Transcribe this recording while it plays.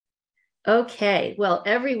Okay, well,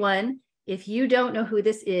 everyone, if you don't know who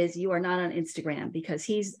this is, you are not on Instagram, because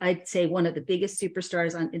he's, I'd say, one of the biggest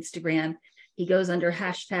superstars on Instagram. He goes under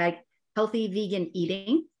hashtag healthy vegan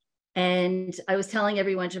eating. And I was telling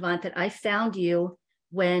everyone, Javant, that I found you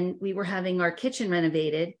when we were having our kitchen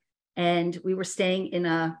renovated and we were staying in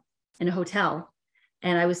a hotel,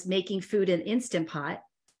 and I was making food in Instant Pot.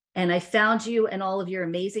 And I found you and all of your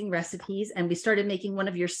amazing recipes. And we started making one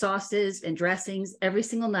of your sauces and dressings every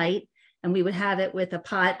single night. And we would have it with a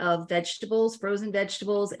pot of vegetables, frozen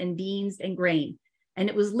vegetables, and beans and grain. And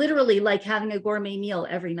it was literally like having a gourmet meal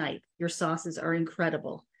every night. Your sauces are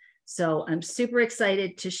incredible. So I'm super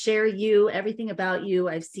excited to share you, everything about you.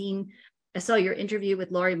 I saw your interview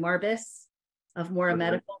with Laurie Marbus of Mora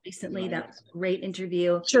Medical recently. That was a great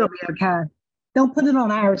interview. Sure, be okay. Don't put it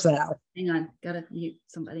on ours though. Hang on, gotta mute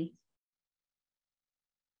somebody.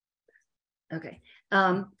 Okay.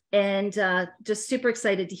 And just super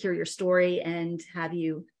excited to hear your story and have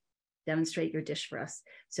you demonstrate your dish for us.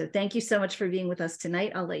 So thank you so much for being with us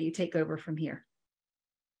tonight. I'll let you take over from here.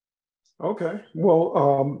 Okay.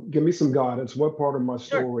 Well, give me some guidance. What part of my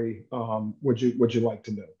story would you like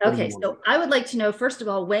to know? Okay, so I would like to know, first of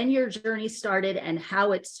all, when your journey started and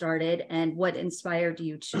how it started and what inspired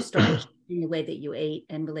you to start in the way that you ate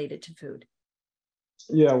and related to food.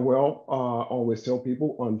 Yeah, well, I always tell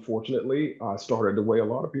people, unfortunately, I started the way a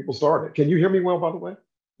lot of people started. Can you hear me well, by the way?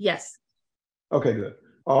 Yes. Okay, good.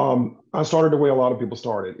 I started the way a lot of people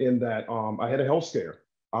started, in that I had a health scare.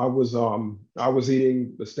 I was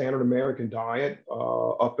eating the standard American diet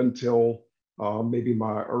up until maybe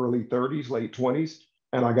my early 30s, late 20s,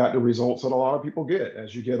 and I got the results that a lot of people get.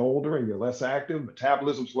 As you get older and you're less active,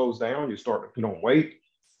 metabolism slows down, you start to put on weight.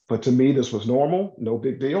 But to me, this was normal, no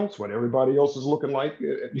big deal. It's what everybody else is looking like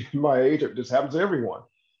at my age. It just happens to everyone.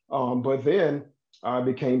 But then I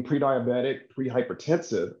became pre-diabetic,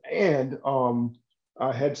 pre-hypertensive, and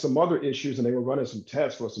I had some other issues, and they were running some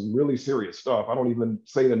tests for some really serious stuff. I don't even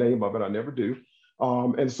say the name of it. I never do.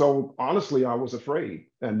 And so honestly, I was afraid.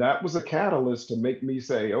 And that was a catalyst to make me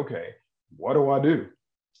say, okay, what do I do?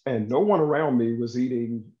 And no one around me was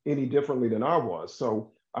eating any differently than I was.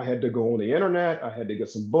 So I had to go on the internet, I had to get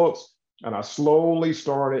some books, and I slowly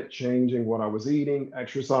started changing what I was eating,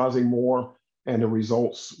 exercising more, and the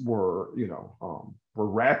results were, were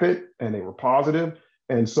rapid and they were positive.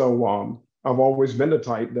 And so I've always been the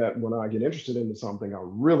type that when I get interested into something, I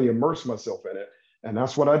really immerse myself in it. And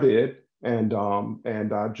that's what I did. And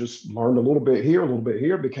I just learned a little bit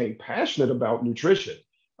here, became passionate about nutrition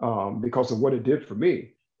because of what it did for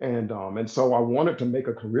me. And so I wanted to make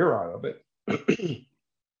a career out of it.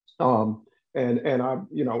 And I,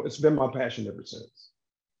 it's been my passion ever since.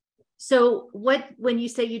 So when you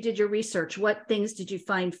say you did your research, what things did you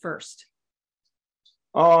find first?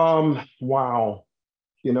 Wow.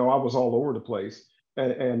 I was all over the place.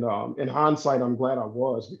 And in hindsight, I'm glad I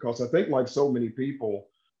was, because I think, like so many people,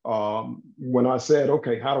 when I said,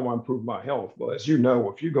 okay, how do I improve my health? Well, as you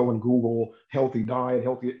know, if you go and Google healthy diet,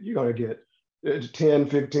 you're going to get 10,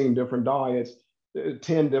 15 different diets,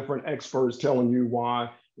 10 different experts telling you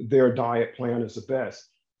why their diet plan is the best.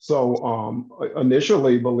 So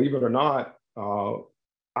initially, believe it or not,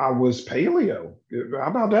 I was paleo. How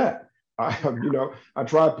about that? I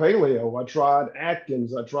tried paleo, I tried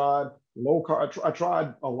Atkins, I tried low carb, I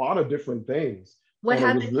tried a lot of different things. What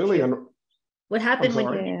happened? What happened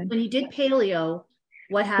when you did paleo?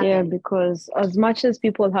 What happened? Yeah, because as much as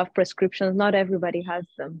people have prescriptions, not everybody has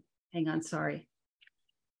them. Hang on, sorry.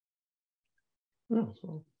 No,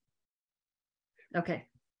 okay.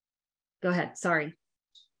 Go ahead. Sorry.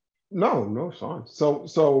 No, it's fine.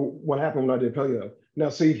 So what happened when I did paleo? Now,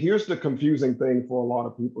 see, here's the confusing thing for a lot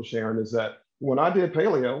of people, Sharon, is that when I did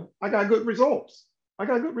paleo, I got good results. But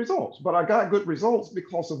I got good results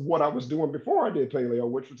because of what I was doing before I did paleo,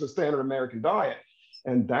 which was a standard American diet.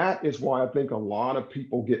 And that is why I think a lot of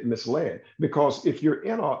people get misled, because if you're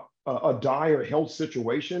in a dire health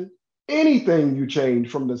situation, anything you change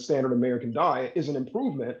from the standard American diet is an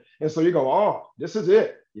improvement. And so you go, oh, this is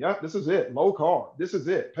it. Yeah, this is it. Low carb. This is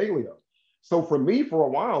it. Paleo. So for me, for a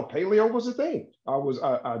while, paleo was a thing.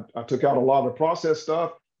 I took out a lot of the processed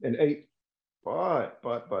stuff and ate, but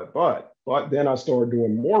then I started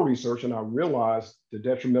doing more research, and I realized the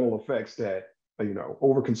detrimental effects that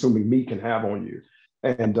over consuming meat can have on you.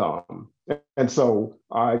 And so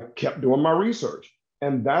I kept doing my research,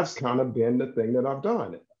 and that's kind of been the thing that I've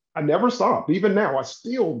done. I never stopped. Even now, I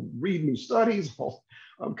still read new studies.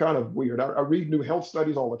 I'm kind of weird. I read new health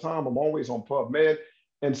studies all the time. I'm always on PubMed.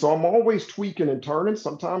 And so I'm always tweaking and turning.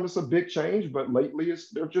 Sometimes it's a big change, but lately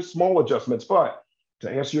they're just small adjustments. But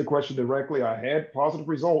to answer your question directly, I had positive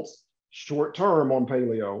results short term on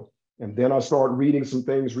paleo. And then I started reading some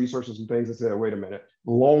things, researching some things, and said, wait a minute,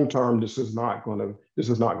 long term, this is not gonna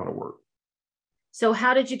work. So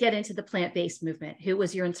how did you get into the plant-based movement? Who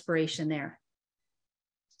was your inspiration there?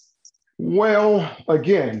 Well,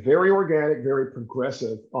 again, very organic, very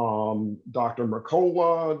progressive. Dr.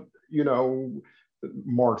 Mercola,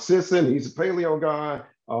 Mark Sisson, he's a paleo guy.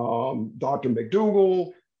 Dr.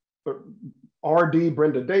 McDougall, RD,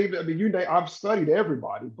 Brenda David. I mean, I've studied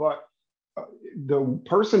everybody, but the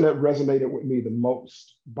person that resonated with me the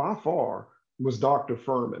most by far was Dr.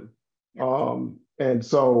 Furman. Yep. And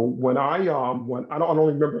so when I don't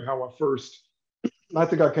remember how I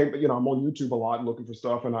think I came, I'm on YouTube a lot looking for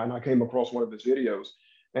stuff, and I came across one of his videos,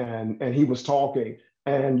 and he was talking,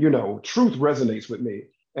 and truth resonates with me,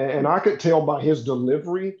 and I could tell by his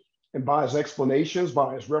delivery and by his explanations,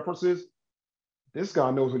 by his references, this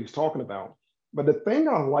guy knows what he's talking about. But the thing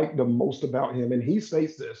I like the most about him, and he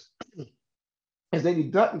states this, is that he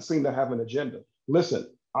doesn't seem to have an agenda. Listen,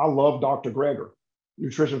 I love Dr. Greger,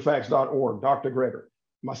 nutritionfacts.org, Dr. Greger,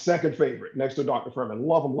 my second favorite next to Dr. Furman.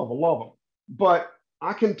 Love him, love him, love him. But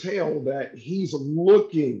I can tell that he's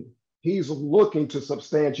looking to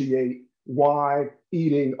substantiate why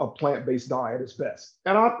eating a plant-based diet is best.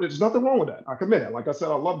 And there's nothing wrong with that. I commit it. Like I said,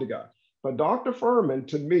 I love the guy. But Dr. Furman,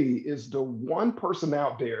 to me, is the one person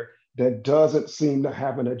out there that doesn't seem to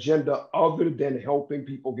have an agenda other than helping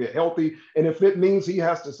people get healthy. And if it means he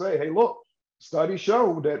has to say, hey, look, studies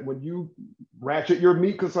show that when you ratchet your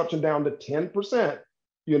meat consumption down to 10%,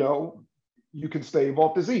 you can stave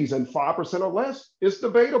off disease, and 5% or less, it's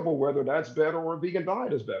debatable whether that's better or a vegan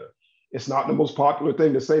diet is better. It's not the most popular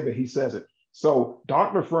thing to say, but he says it. So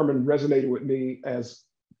Dr. Furman resonated with me as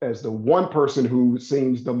the one person who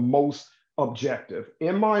seems the most objective,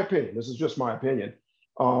 in my opinion. This is just my opinion.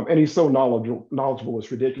 And he's so knowledgeable,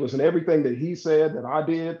 it's ridiculous. And everything that he said that I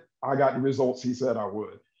did, I got the results he said I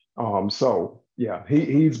would. So yeah,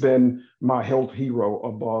 he's been my health hero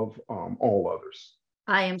above all others.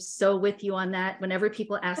 I am so with you on that. Whenever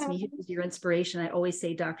people ask me who's your inspiration, I always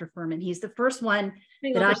say Dr. Furman. He's the first one.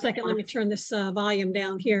 Hang on for a second. Let me turn this volume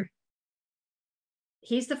down here.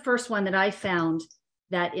 He's the first one that I found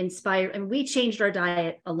that inspired, and we changed our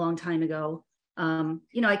diet a long time ago.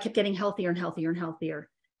 I kept getting healthier and healthier and healthier.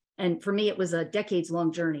 And for me, it was a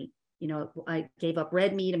decades-long journey. I gave up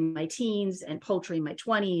red meat in my teens and poultry in my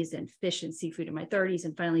 20s and fish and seafood in my 30s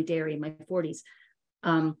and finally dairy in my 40s.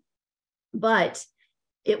 But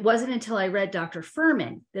it wasn't until I read Dr.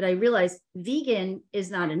 Furman that I realized vegan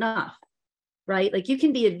is not enough, right? Like you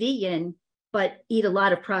can be a vegan, but eat a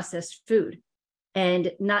lot of processed food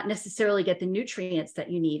and not necessarily get the nutrients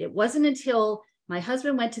that you need. It wasn't until my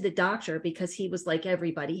husband went to the doctor because he was like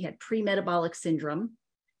everybody, he had pre-metabolic syndrome,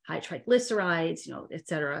 high triglycerides, et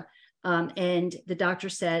cetera. And the doctor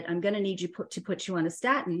said, I'm going to need you to put you on a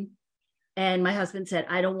statin. And my husband said,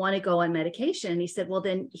 I don't want to go on medication. And he said, well,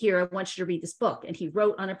 then here, I want you to read this book. And he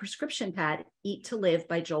wrote on a prescription pad, Eat to Live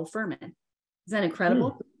by Joel Fuhrman. Isn't that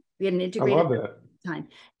incredible? We had an integrated time.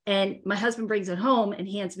 And my husband brings it home and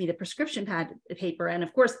hands me the prescription pad paper. And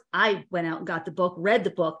of course, I went out and got the book, read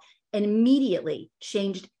the book, and immediately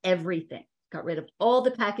changed everything. Got rid of all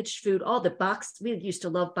the packaged food, all the box. We used to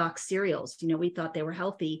love box cereals. We thought they were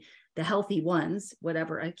healthy, the healthy ones,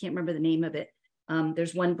 whatever. I can't remember the name of it.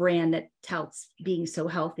 There's one brand that touts being so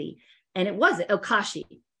healthy, and it wasn't Kashi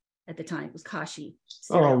at the time. It was Kashi.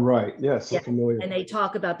 Oh, right. Yes. Yeah. Familiar. And they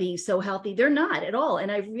talk about being so healthy. They're not at all.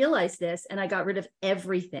 And I realized this, and I got rid of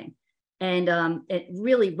everything. And it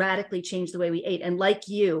really radically changed the way we ate. And like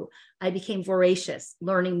you, I became voracious,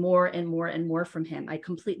 learning more and more and more from him. I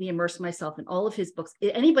completely immersed myself in all of his books.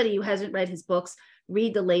 Anybody who hasn't read his books,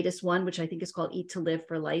 read the latest one, which I think is called Eat to Live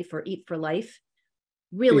for Life or Eat for Life.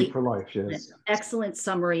 Really Eat for Life, yes. Excellent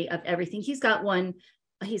summary of everything. He's got one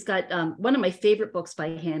of my favorite books by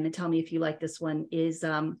him, and tell me if you like this one, is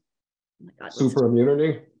oh my God, Super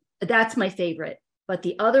Immunity. That's my favorite. But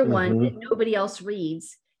the other one that nobody else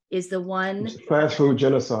reads is the one Fast Food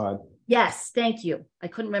Genocide. Yes, thank you. I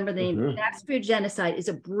couldn't remember the name. Fast Food Genocide is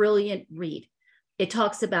a brilliant read. It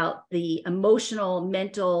talks about the emotional,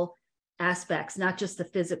 mental aspects, not just the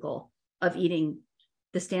physical, of eating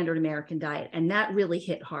the standard American diet. And that really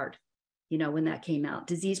hit hard, when that came out.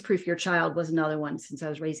 Disease Proof Your Child was another one since I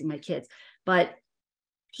was raising my kids. But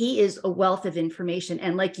he is a wealth of information.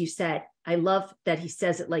 And like you said, I love that he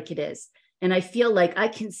says it like it is. And I feel like I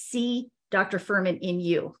can see Dr. Fuhrman in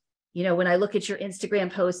you. When I look at your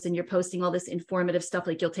Instagram posts and you're posting all this informative stuff,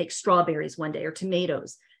 like you'll take strawberries one day or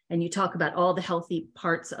tomatoes, and you talk about all the healthy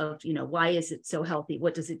parts of, why is it so healthy?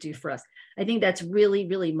 What does it do for us? I think that's really,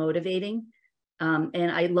 really motivating.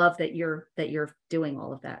 And I love that you're doing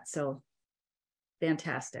all of that. So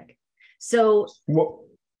fantastic. So Well,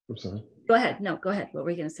 I'm sorry. go ahead. No, go ahead. What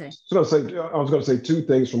were you going to say? I was going to say two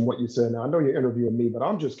things from what you said. Now, I know you're interviewing me, but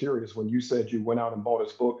I'm just curious, when you said you went out and bought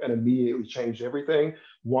his book and immediately changed everything,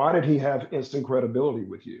 why did he have instant credibility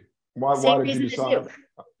with you? Why did you decide?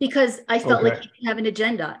 Because I felt like he didn't have an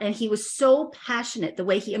agenda, and he was so passionate the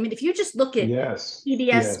way I mean, if you just look at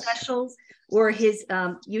PBS specials or his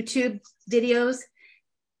YouTube videos,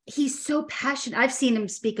 he's so passionate. I've seen him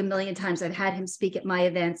speak a million times. I've had him speak at my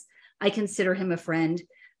events. I consider him a friend.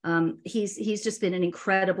 He's just been an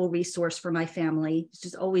incredible resource for my family. He's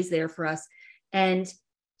just always there for us. And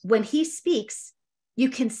when he speaks, you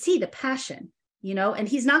can see the passion, and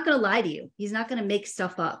he's not going to lie to you. He's not going to make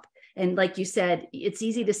stuff up. And like you said, it's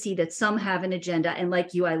easy to see that some have an agenda. And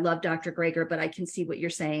like you, I love Dr. Greger, but I can see what you're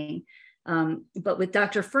saying. But with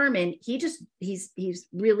Dr. Furman, he's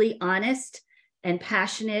really honest and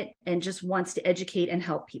passionate and just wants to educate and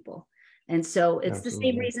help people. And so it's Absolutely.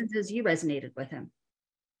 The same reasons as you resonated with him.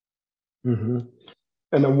 Mm-hmm.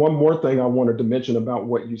 And then one more thing I wanted to mention about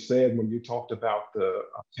what you said when you talked about the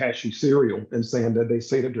cashew cereal and saying that they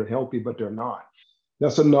say that they're healthy, but they're not.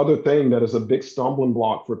 That's another thing that is a big stumbling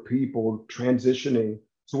block for people transitioning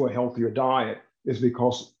to a healthier diet, is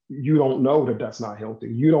because you don't know that that's not healthy.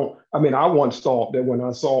 I once thought that when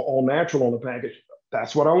I saw all natural on the package,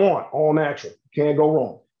 that's what I want, all natural. Can't go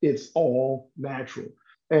wrong. It's all natural.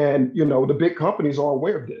 And, the big companies are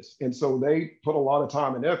aware of this. And so they put a lot of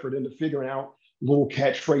time and effort into figuring out little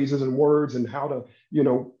catchphrases and words and how to,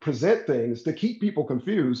 present things to keep people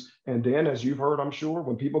confused. And then, as you've heard, I'm sure,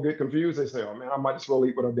 when people get confused, they say, oh man, I might as well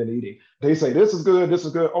eat what I've been eating. They say, this is good. This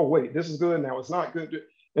is good. Oh, wait, this is good. Now it's not good.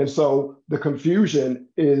 And so the confusion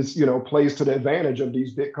is, plays to the advantage of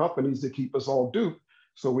these big companies to keep us all duped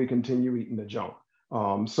so we continue eating the junk.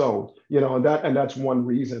 And that's one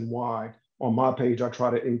reason why on my page, I try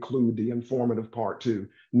to include the informative part too,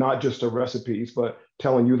 not just the recipes, but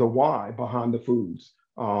telling you the why behind the foods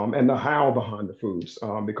and the how behind the foods.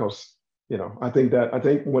 Because, I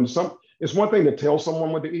think when it's one thing to tell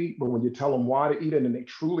someone what to eat, but when you tell them why to eat it and they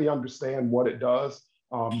truly understand what it does,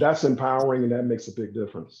 that's empowering, and that makes a big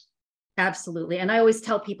difference. Absolutely. And I always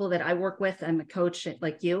tell people that I work with, I'm a coach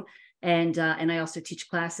like you, and I also teach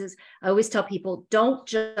classes. I always tell people, don't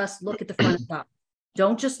just look at the front of the box.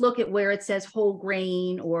 Don't just look at where it says whole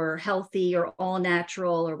grain or healthy or all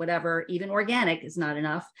natural or whatever. Even organic is not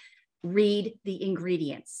enough. Read the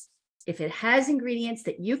ingredients. If it has ingredients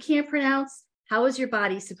that you can't pronounce, how is your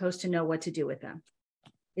body supposed to know what to do with them?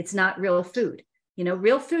 It's not real food.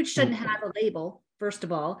 Real food shouldn't have a label, first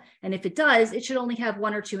of all. And if it does, it should only have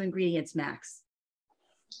 1 or 2 ingredients max.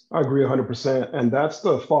 I agree 100%. And that's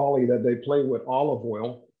the folly that they play with olive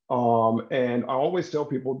oil. And I always tell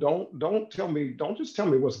people, don't just tell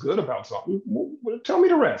me what's good about something. Tell me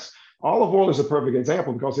the rest. Olive oil is a perfect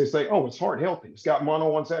example, because they say, oh, it's heart healthy. It's got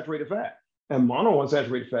monounsaturated fat, and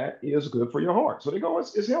monounsaturated fat is good for your heart. So they go,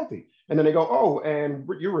 it's healthy. And then they go, oh, and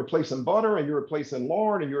you're replacing butter, and you're replacing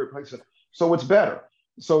lard, and you're replacing, so it's better.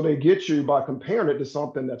 So they get you by comparing it to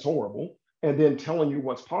something that's horrible and then telling you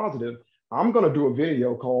what's positive. I'm going to do a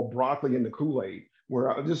video called Broccoli in the Kool-Aid,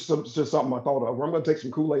 where this is just something I thought of, where I'm going to take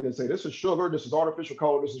some Kool-Aid and say, this is sugar, this is artificial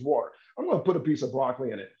color, this is water. I'm going to put a piece of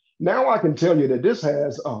broccoli in it. Now I can tell you that this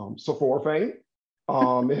has sulforaphane,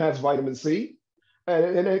 it has vitamin C,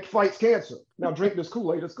 and it fights cancer. Now drink this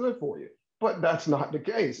Kool-Aid, it's good for you. But that's not the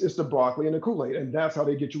case. It's the broccoli and the Kool-Aid, and that's how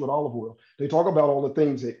they get you with olive oil. They talk about all the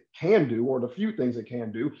things it can do, or the few things it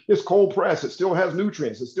can do. It's cold pressed, it still has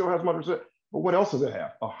nutrients, it still has moisture. But what else does it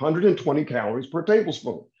have? 120 calories per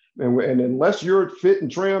tablespoon. And unless you're fit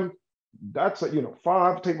and trim, that's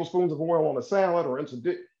 5 tablespoons of oil on a salad or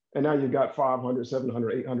into and now you've got 500,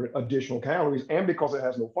 700, 800 additional calories. And because it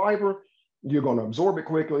has no fiber, you're going to absorb it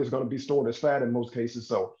quickly. It's going to be stored as fat in most cases.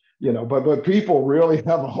 So, but people really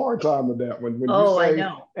have a hard time with that. When you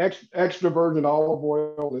say extra virgin olive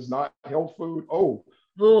oil is not health food,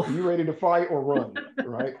 are you ready to fight or run?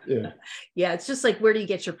 Right? Yeah. Yeah. It's just like, where do you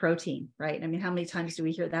get your protein? Right. I mean, how many times do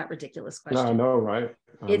we hear that ridiculous question? I know, right?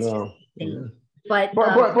 It's know. Yeah. But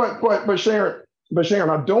Sharon,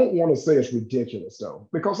 I don't want to say it's ridiculous though,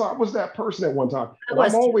 because I was that person at one time. And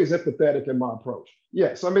I'm always empathetic in my approach.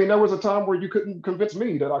 Yes. I mean, there was a time where you couldn't convince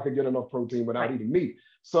me that I could get enough protein without eating meat.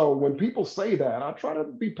 So when people say that, I try to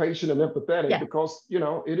be patient and empathetic because,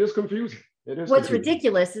 it is confusing. What's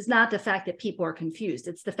ridiculous is not the fact that people are confused.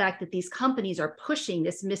 It's the fact that these companies are pushing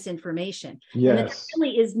this misinformation. Yes. And there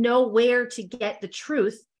really is nowhere to get the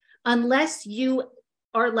truth unless you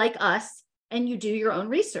are like us and you do your own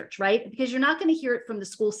research, right? Because you're not going to hear it from the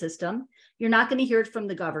school system. You're not going to hear it from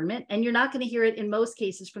the government. And you're not going to hear it in most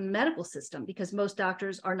cases from the medical system, because most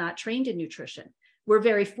doctors are not trained in nutrition, we're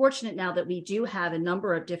very fortunate now that we do have a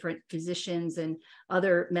number of different physicians and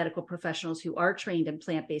other medical professionals who are trained in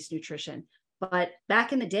plant-based nutrition. But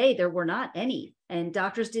back in the day, there were not any, and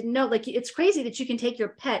doctors didn't know. Like, it's crazy that you can take your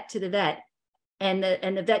pet to the vet and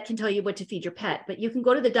the vet can tell you what to feed your pet, but you can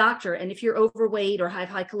go to the doctor, and if you're overweight or have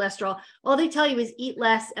high cholesterol, all they tell you is eat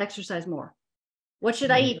less, exercise more. What should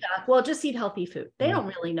I eat, doc? Well, just eat healthy food. They don't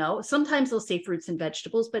really know. Sometimes they'll say fruits and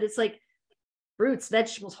vegetables, but it's like fruits,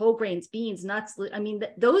 vegetables, whole grains, beans, nuts. I mean,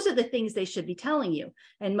 those are the things they should be telling you.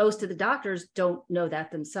 And most of the doctors don't know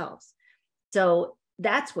that themselves. So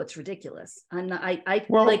that's what's ridiculous. I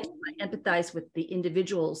empathize with the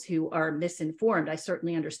individuals who are misinformed. I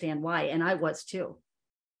certainly understand why, and I was too.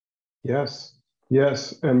 Yes,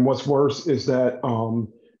 yes. And what's worse is that,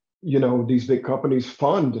 these big companies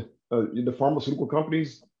fund, the pharmaceutical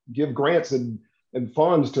companies give grants and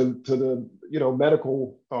funds to the,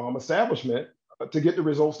 medical establishment to get the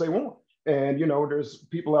results they want. And, there's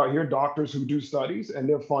people out here, doctors who do studies, and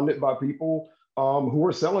they're funded by people who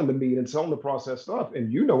are selling the meat and selling the processed stuff.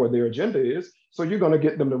 And you know what their agenda is. So you're going to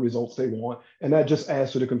get them the results they want. And that just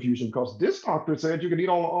adds to the confusion, because this doctor said you can eat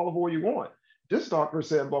all the olive oil you want. This doctor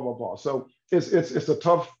said blah, blah, blah. So it's a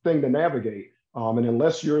tough thing to navigate. And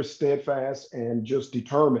unless you're steadfast and just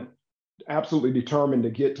determined, absolutely determined to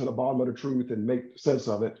get to the bottom of the truth and make sense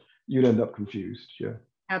of it, you'd end up confused. Yeah.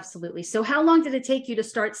 Absolutely. So how long did it take you to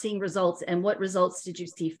start seeing results, and what results did you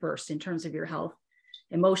see first in terms of your health,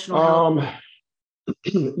 emotional health?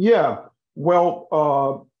 Yeah.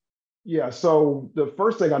 Well, so the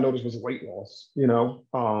first thing I noticed was weight loss,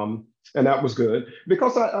 and that was good,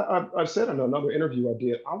 because I said in another interview I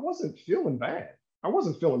did, I wasn't feeling bad. I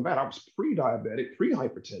was pre-diabetic,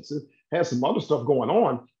 pre-hypertensive, had some other stuff going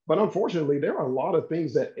on. But unfortunately, there are a lot of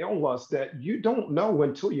things that ail us that you don't know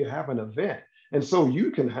until you have an event. And so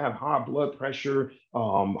you can have high blood pressure,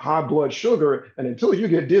 high blood sugar, and until you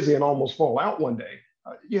get dizzy and almost fall out one day,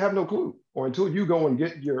 you have no clue, or until you go and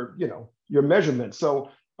get your measurements. So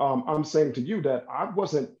I'm saying to you that I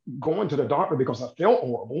wasn't going to the doctor because I felt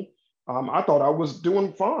horrible. I thought I was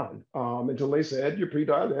doing fine until they said you're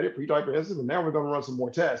pre-diabetic, pre-hypertensive, and now we're going to run some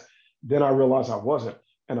more tests. Then I realized I wasn't.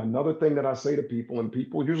 And another thing that I say to people, and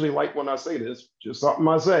people usually like when I say this, just something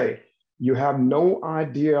I say, you have no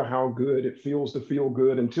idea how good it feels to feel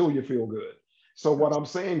good until you feel good. So what I'm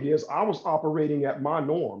saying is I was operating at my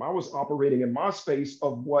norm. I was operating in my space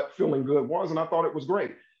of what feeling good was, and I thought it was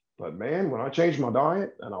great. But man, when I changed my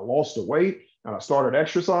diet and I lost the weight and I started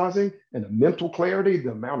exercising, and the mental clarity,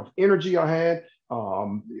 the amount of energy I had,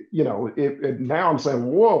 now I'm saying,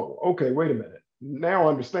 whoa, okay, wait a minute. Now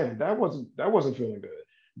I understand that wasn't feeling good.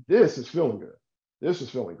 This is feeling good. This is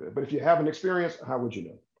feeling good. But if you haven't experienced, how would you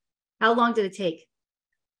know? How long did it take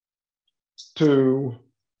to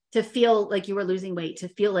feel like you were losing weight, to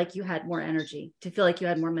feel like you had more energy, to feel like you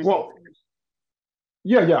had more mental energy?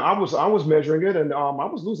 Yeah, I was measuring it, and I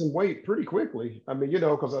was losing weight pretty quickly. I mean,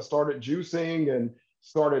 because I started juicing and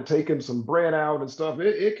started taking some bread out and stuff.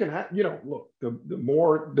 It can happen. Look,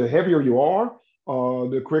 the heavier you are,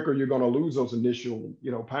 the quicker you're going to lose those initial,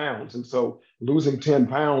 pounds. And so losing 10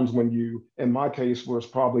 pounds when you, in my case, was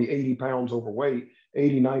probably 80 pounds overweight,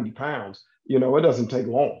 80, 90 pounds, it doesn't take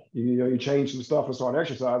long. You change some stuff and start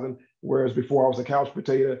exercising. Whereas before I was a couch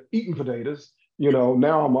potato, eating potatoes,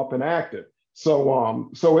 now I'm up and active.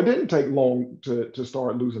 So it didn't take long to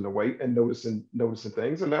start losing the weight and noticing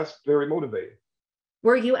things. And that's very motivating.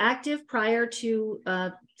 Were you active prior to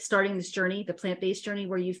starting this journey, the plant-based journey?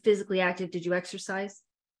 Were you physically active? Did you exercise?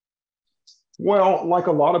 Well, like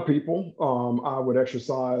a lot of people, I would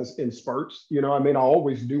exercise in spurts. I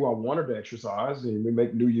always knew I wanted to exercise, and we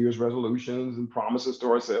make New Year's resolutions and promises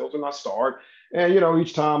to ourselves, and I start. And,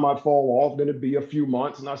 each time I'd fall off, then it'd be a few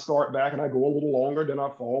months, and I start back and I go a little longer, then I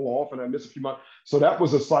fall off and I miss a few months. So that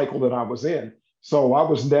was a cycle that I was in. So I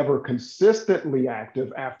was never consistently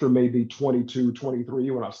active after maybe 22,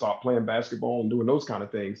 23, when I stopped playing basketball and doing those kind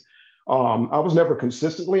of things. I was never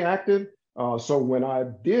consistently active. So when I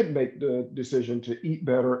did make the decision to eat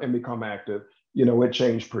better and become active, it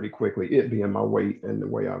changed pretty quickly, it being my weight and the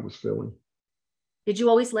way I was feeling. Did you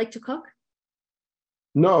always like to cook?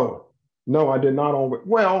 No, I did not always.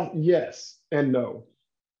 Well, yes and no.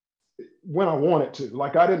 When I wanted to,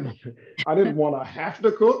 like I didn't want to have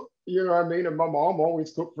to cook. You know what I mean? And my mom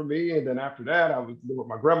always cooked for me. And then after that, I was with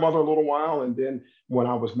my grandmother a little while. And then when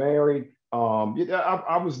I was married,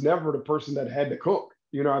 I was never the person that had to cook.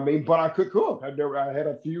 You know what I mean? But I could cook. I had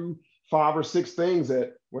a few 5 or 6 things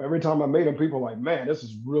that every time I made them, people were like, man, this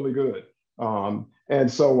is really good.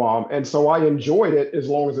 And so I enjoyed it as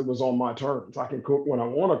long as it was on my terms. I can cook when I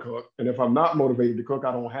want to cook. And if I'm not motivated to cook,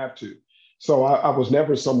 I don't have to. So I was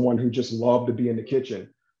never someone who just loved to be in the kitchen,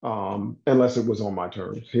 unless it was on my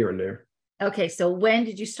terms here and there. Okay, so when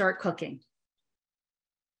did you start cooking?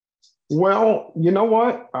 Well, you know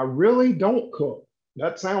what? I really don't cook.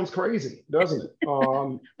 That sounds crazy, doesn't it? We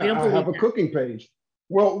don't I have believe a that. cooking page.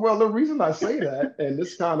 Well, the reason I say that, and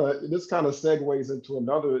this kind of segues into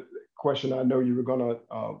another question I know you were gonna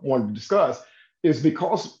want to discuss, is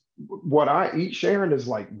because what I eat, Sharon, is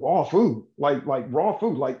like raw food, like raw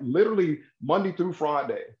food, like literally Monday through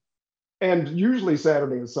Friday, and usually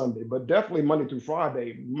Saturday and Sunday, but definitely Monday through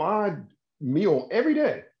Friday. My meal every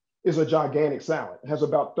day is a gigantic salad. It has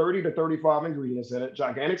about 30 to 35 ingredients in it,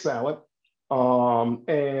 gigantic salad.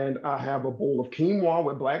 And I have a bowl of quinoa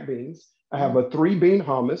with black beans. I have a 3-bean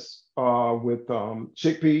hummus with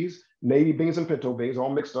chickpeas, navy beans, and pinto beans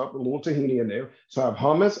all mixed up, a little tahini in there. So I have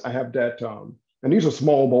hummus. I have that, and these are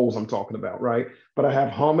small bowls I'm talking about, right? But I have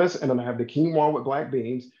hummus, and then I have the quinoa with black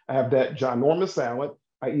beans. I have that ginormous salad.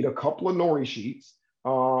 I eat a couple of nori sheets.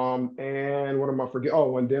 And what am I forgetting?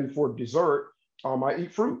 Oh, and then for dessert, I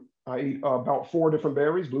eat fruit. I eat about 4 different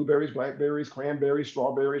berries: blueberries, blackberries, cranberries,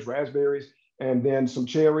 strawberries, raspberries, and then some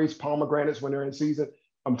cherries, pomegranates when they're in season.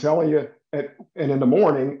 I'm telling you, and in the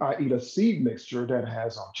morning, I eat a seed mixture that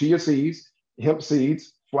has chia seeds, hemp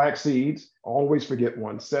seeds, flax seeds. Always forget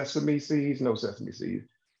one: sesame seeds, no sesame seeds,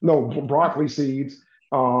 no broccoli seeds.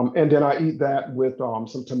 And then I eat that with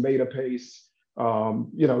some tomato paste,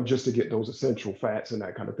 just to get those essential fats and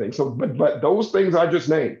that kind of thing. So, but those things I just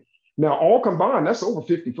named, now all combined, that's over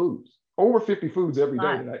 50 foods. Over 50 foods every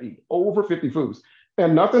day that I eat. Over 50 foods.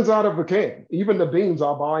 And nothing's out of a can. Even the beans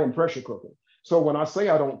I buy in pressure cooking. So when I say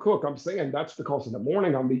I don't cook, I'm saying that's because in the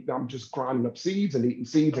morning I'm just grinding up seeds and eating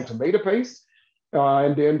seeds and tomato paste.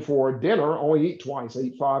 And then for dinner, I only eat twice. I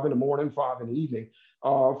eat 5 in the morning, 5 in the evening.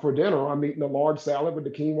 For dinner, I'm eating a large salad with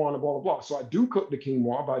the quinoa and blah, blah, blah. So I do cook the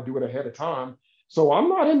quinoa, but I do it ahead of time. So I'm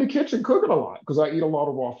not in the kitchen cooking a lot because I eat a lot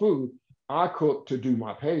of raw food. I cook to do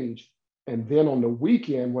my page. And then on the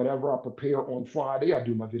weekend, whenever I prepare on Friday, I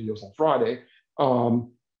do my videos on Friday.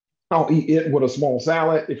 I'll eat it with a small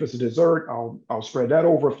salad. If it's a dessert, I'll spread that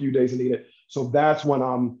over a few days and eat it. So that's when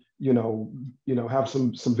I'm, have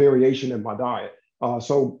some variation in my diet.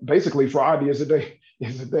 So basically, Friday is a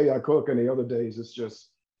day I cook, and the other days it's just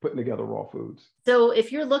putting together raw foods. So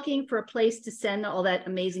if you're looking for a place to send all that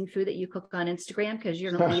amazing food that you cook on Instagram, because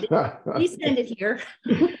you're going to eat it, please send it here.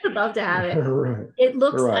 We'd love to have it. Right. It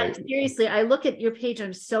looks Right. Seriously, I look at your page,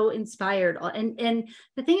 I'm so inspired. And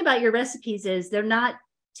the thing about your recipes is they're not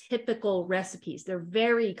typical recipes. They're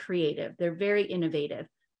very creative. They're very innovative.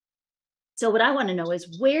 So what I want to know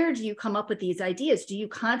is, where do you come up with these ideas? Do you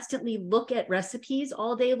constantly look at recipes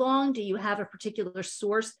all day long? Do you have a particular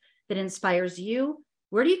source that inspires you?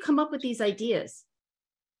 Where do you come up with these ideas?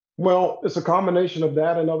 Well, it's a combination of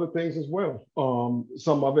that and other things as well.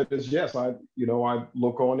 Some of it is, yes, I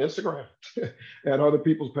look on Instagram at other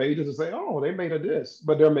people's pages and say, oh, they made this,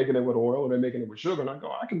 but they're making it with oil or they're making it with sugar. And I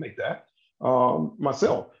go, I can make that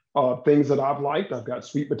myself. Things that I've liked, I've got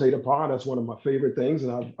sweet potato pie. That's one of my favorite things.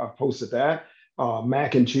 And I've posted that.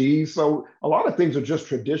 Mac and cheese. So a lot of things are just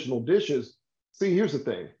traditional dishes. See, here's the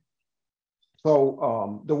thing.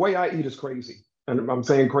 So the way I eat is crazy. And I'm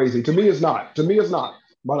saying crazy. To me, it's not. To me, it's not.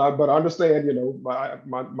 But I understand, I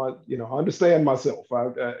understand myself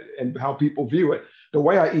and how people view it. The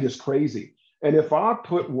way I eat is crazy. And if I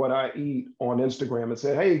put what I eat on Instagram and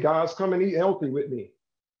say, hey, guys, come and eat healthy with me,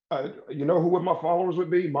 you know who would my followers would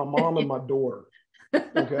be? My mom and my daughter.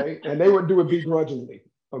 Okay. And they would do it begrudgingly.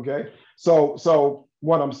 Okay. So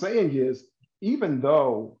what I'm saying is, even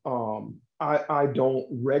though I don't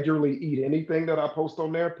regularly eat anything that I post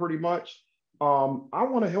on there pretty much, I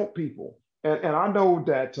want to help people. And I know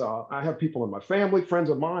that I have people in my family, friends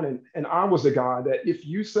of mine, and I was the guy that if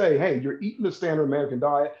you say, hey, you're eating the standard American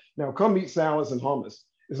diet, now come eat salads and hummus,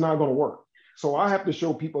 it's not going to work. So I have to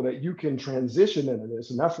show people that you can transition into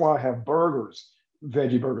this. And that's why I have burgers,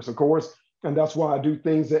 veggie burgers, of course. And that's why I do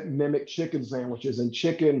things that mimic chicken sandwiches and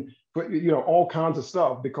chicken, all kinds of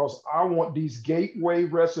stuff, because I want these gateway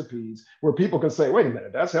recipes where people can say, wait a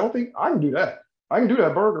minute, that's healthy? I can do that. I can do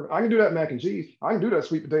that burger. I can do that mac and cheese. I can do that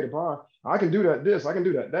sweet potato pie. I can do that this. I can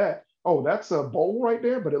do that. Oh, that's a bowl right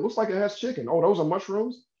there, but it looks like it has chicken. Oh, those are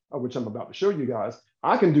mushrooms, which I'm about to show you guys.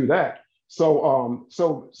 I can do that.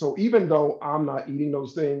 So even though I'm not eating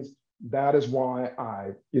those things, that is why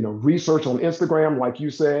I, research on Instagram. Like you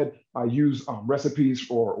said, I use recipes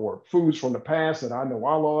or foods from the past that I know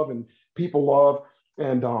I love and people love.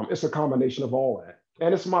 And it's a combination of all that.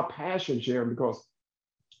 And it's my passion, Sharon, because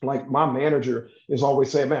Like my manager is always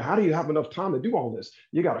saying, man, how do you have enough time to do all this?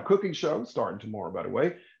 You got a cooking show starting tomorrow, by the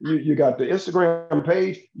way. You got the Instagram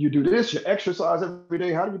page. You do this, you exercise every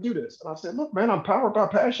day. How do you do this? And I said, look, man, I'm powered by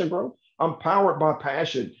passion, bro. I'm powered by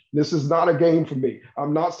passion. This is not a game for me.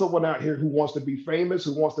 I'm not someone out here who wants to be famous,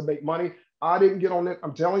 who wants to make money. I didn't get on it.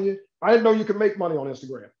 I'm telling you, I didn't know you could make money on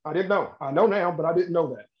Instagram. I didn't know. I know now, but I didn't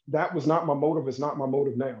know that. That was not my motive. It's not my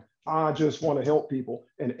motive now. I just want to help people.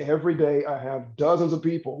 And every day I have dozens of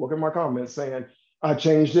people, look at my comments, saying, I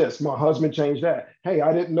changed this. My husband changed that. Hey,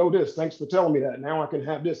 I didn't know this. Thanks for telling me that. Now I can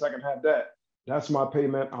have this. I can have that. That's my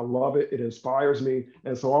payment. I love it. It inspires me.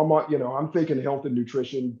 And so I'm thinking health and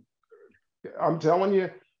nutrition. I'm telling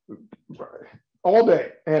you, all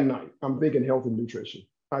day and night, I'm thinking health and nutrition.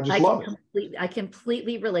 I just love it. I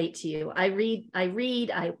completely relate to you. I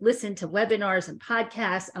listen to webinars and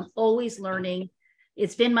podcasts. I'm always learning.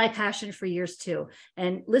 It's been my passion for years too.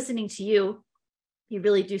 And listening to you, you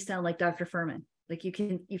really do sound like Dr. Furman. Like you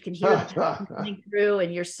can hear the coming through,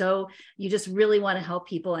 and you just really want to help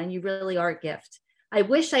people, and you really are a gift. I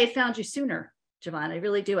wish I had found you sooner, Javant. I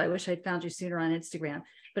really do. I wish I'd found you sooner on Instagram,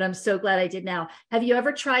 but I'm so glad I did now. Have you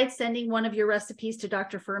ever tried sending one of your recipes to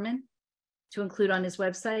Dr. Furman to include on his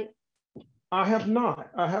website? I have not.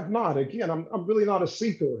 Again, I'm really not a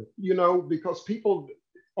seeker, because people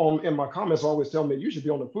in my comments always tell me, you should be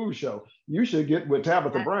on the food show. You should get with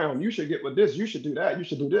Tabitha Brown. You should get with this. You should do that. You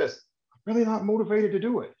should do this. I'm really not motivated to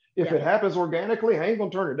do it. If it happens organically, I ain't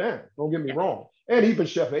going to turn it down. Don't get me wrong. And even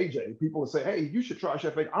Chef AJ, people will say, hey, you should try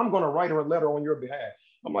Chef AJ. I'm going to write her a letter on your behalf.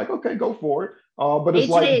 I'm like, okay, go for it. But it's AJ,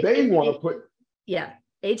 like they want to put. Yeah.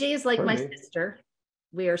 AJ is like my sister.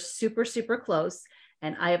 We are super, super close.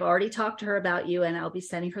 And I have already talked to her about you, and I'll be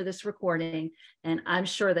sending her this recording, and I'm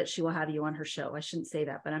sure that she will have you on her show. I shouldn't say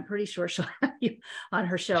that, but I'm pretty sure she'll have you on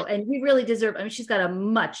her show. And you really deserve, she's got a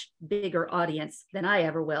much bigger audience than I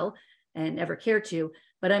ever will and ever care to,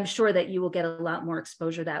 but I'm sure that you will get a lot more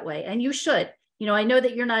exposure that way. And you should. I know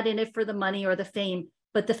that you're not in it for the money or the fame,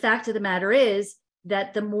 but the fact of the matter is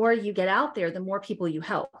that the more you get out there, the more people you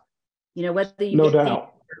help, whether you get famous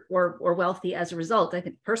or wealthy as a result. I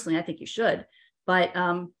think you should. But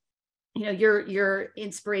your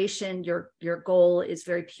inspiration, your goal is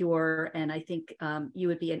very pure, and I think you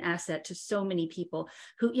would be an asset to so many people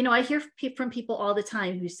who, I hear from people all the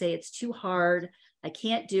time who say it's too hard, I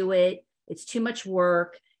can't do it, it's too much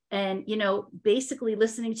work. And basically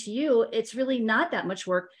listening to you, it's really not that much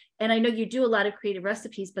work. And I know you do a lot of creative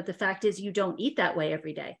recipes, but the fact is you don't eat that way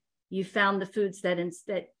every day. You found the foods that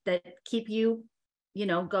keep you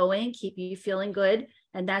going, keep you feeling good.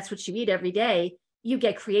 And that's what you eat every day. You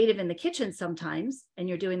get creative in the kitchen sometimes, and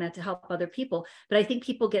you're doing that to help other people. But I think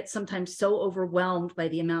people get sometimes so overwhelmed by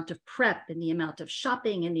the amount of prep and the amount of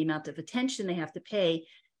shopping and the amount of attention they have to pay.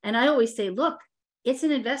 And I always say, look, it's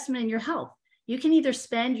an investment in your health. You can either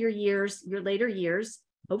spend your later years,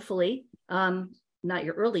 hopefully, not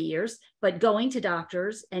your early years, but going to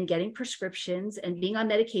doctors and getting prescriptions and being on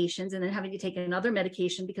medications and then having to take another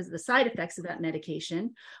medication because of the side effects of that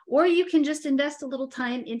medication. Or you can just invest a little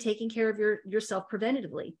time in taking care of yourself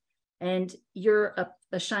preventatively. And you're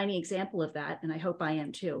a shining example of that. And I hope I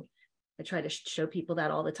am too. I try to show people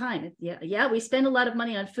that all the time. Yeah, we spend a lot of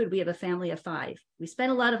money on food. We have a family of 5. We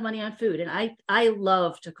spend a lot of money on food. And I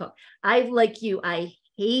love to cook. Like you, I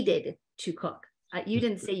hated to cook. You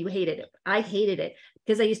didn't say you hated it. I hated it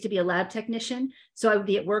because I used to be a lab technician. So I would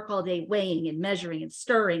be at work all day weighing and measuring and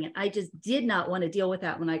stirring. And I just did not want to deal with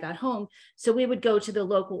that when I got home. So we would go to the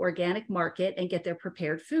local organic market and get their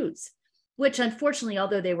prepared foods, which unfortunately,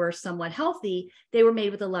 although they were somewhat healthy, they were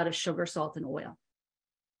made with a lot of sugar, salt, and oil.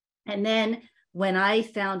 And then when I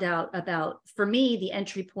found out for me, the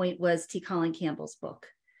entry point was T. Colin Campbell's book,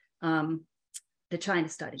 The China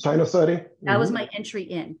Study. That was my entry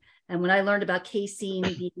in. And when I learned about casein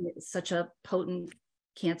being such a potent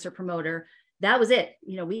cancer promoter, that was it.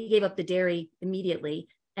 We gave up the dairy immediately.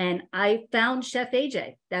 And I found Chef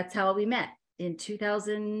AJ. That's how we met. In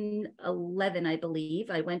 2011, I believe,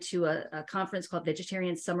 I went to a conference called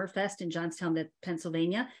Vegetarian Summerfest in Johnstown,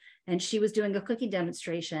 Pennsylvania. And she was doing a cooking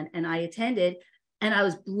demonstration. And I attended, and I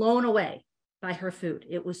was blown away by her food.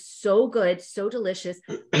 It was so good, so delicious.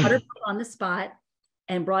 Cut her on the spot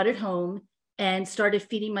and brought it home and started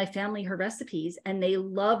feeding my family her recipes, and they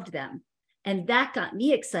loved them. And that got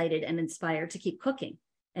me excited and inspired to keep cooking.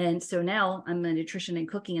 And so now I'm a nutrition and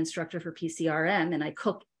cooking instructor for PCRM, and I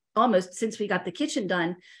cook almost since we got the kitchen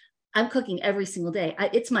done. I'm cooking every single day.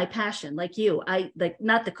 It's my passion, like you. I like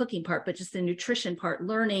not the cooking part, but just the nutrition part,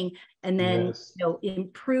 learning, and then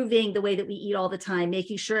improving the way that we eat all the time,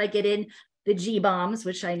 making sure I get in the G bombs,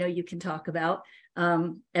 which I know you can talk about,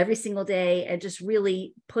 every single day, and just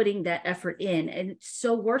really putting that effort in. And it's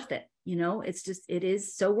so worth it. You know, it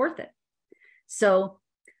is so worth it. So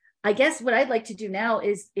I guess what I'd like to do now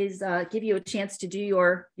is give you a chance to do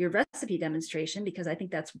your recipe demonstration, because I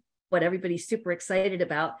think that's what everybody's super excited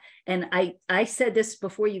about. And I said this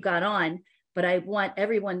before you got on, but I want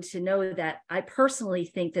everyone to know that I personally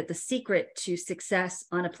think that the secret to success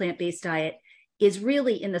on a plant-based diet is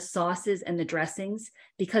really in the sauces and the dressings,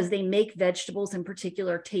 because they make vegetables in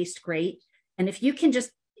particular taste great. And if you can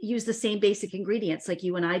just use the same basic ingredients like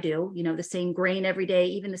you and I do, you know, the same grain every day,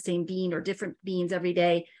 even the same bean or different beans every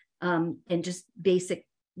day, and just basic,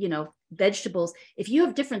 you know, vegetables. If you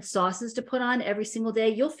have different sauces to put on every single day,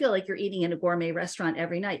 you'll feel like you're eating in a gourmet restaurant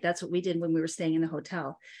every night. That's what we did when we were staying in the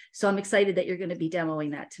hotel. So I'm excited that you're going to be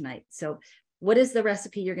demoing that tonight. So what is the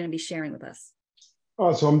recipe you're going to be sharing with us?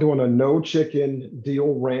 So I'm doing a no chicken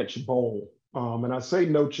dill ranch bowl. And I say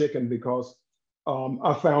no chicken because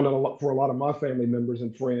I found that for a lot of my family members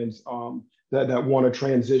and friends that want to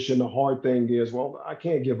transition, the hard thing is, well, I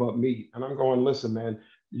can't give up meat. And I'm going, listen, man,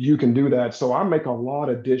 you can do that. So I make a lot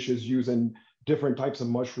of dishes using different types of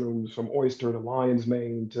mushrooms, from oyster to lion's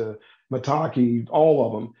mane to maitake, all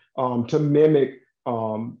of them, to mimic,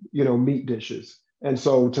 you know, meat dishes. And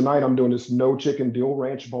so tonight I'm doing this no chicken dill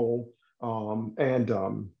ranch bowl. And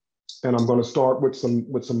I'm going to start with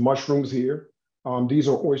some mushrooms here. These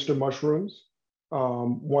are oyster mushrooms,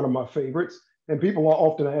 one of my favorites. And people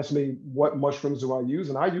often ask me, what mushrooms do I use?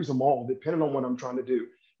 And I use them all, depending on what I'm trying to do.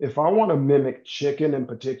 If I want to mimic chicken in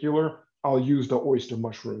particular, I'll use the oyster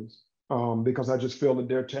mushrooms, because I just feel that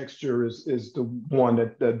their texture is the one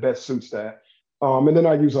that best suits that. And then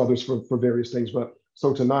I use others for various things. But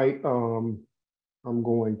so tonight, I'm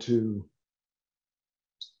going to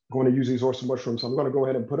use these oyster mushrooms. So I'm going to go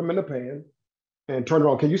ahead and put them in the pan and turn it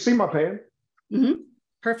on. Can you see my pan? Mm-hmm.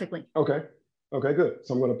 Perfectly. Okay, good.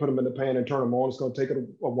 So I'm going to put them in the pan and turn them on. It's going to take it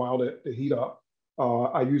a while to heat up.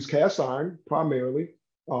 I use cast iron primarily,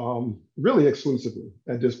 really exclusively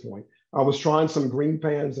at this point. I was trying some green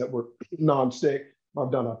pans that were non-stick.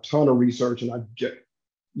 I've done a ton of research and I just,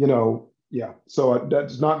 you know, yeah. So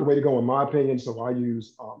that's not the way to go in my opinion. So I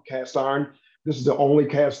use cast iron. This is the only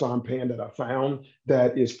cast iron pan that I found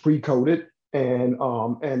that is pre-coated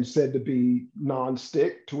and said to be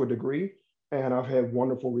non-stick to a degree. And I've had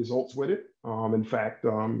wonderful results with it. In fact,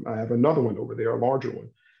 I have another one over there, a larger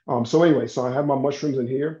one. So anyway, so I have my mushrooms in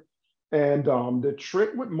here. And the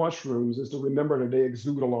trick with mushrooms is to remember that they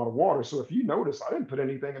exude a lot of water. So if you notice, I didn't put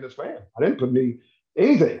anything in this pan. I didn't put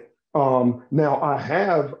anything. Now I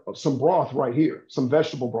have some broth right here, some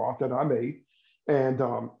vegetable broth that I made. And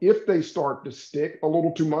if they start to stick a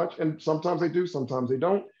little too much, and sometimes they do, sometimes they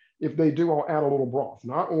don't. If they do, I'll add a little broth,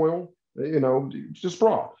 not oil, you know, just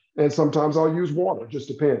broth. And sometimes I'll use water, just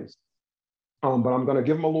depends. But I'm going to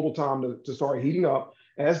give them a little time to start heating up.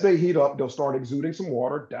 As they heat up, they'll start exuding some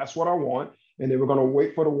water. That's what I want. And then we're going to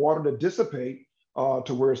wait for the water to dissipate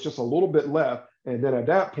to where it's just a little bit left. And then at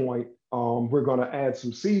that point, we're going to add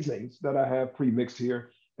some seasonings that I have pre-mixed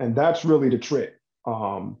here. And that's really the trick.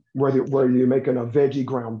 Whether you're making a veggie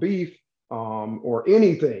ground beef or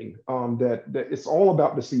anything, that it's all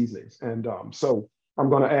about the seasonings. And so I'm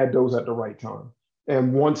going to add those at the right time.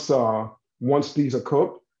 And once these are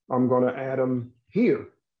cooked, I'm going to add them here.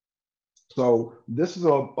 So this is a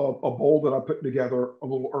bowl that I put together a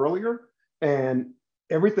little earlier, and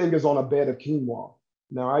everything is on a bed of quinoa.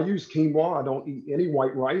 Now I use quinoa. I don't eat any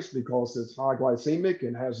white rice because it's high glycemic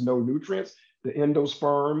and has no nutrients. The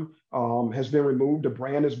endosperm has been removed. The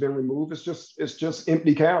bran has been removed. It's just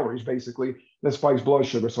empty calories basically that spikes blood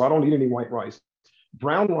sugar. So I don't eat any white rice.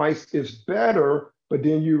 Brown rice is better, but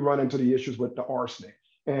then you run into the issues with the arsenic.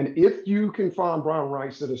 And if you can find brown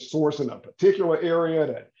rice that is sourced in a particular area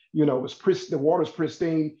that, you know, the water's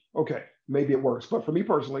pristine, okay, maybe it works. But for me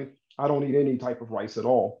personally, I don't eat any type of rice at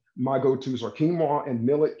all. My go-tos are quinoa and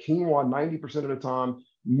millet. Quinoa 90% of the time,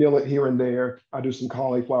 millet here and there. I do some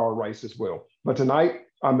cauliflower rice as well. But tonight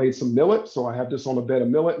I made some millet. So I have this on a bed of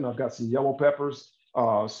millet, and I've got some yellow peppers,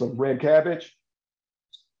 some red cabbage.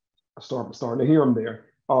 I'm starting to hear them there.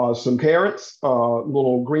 Some carrots,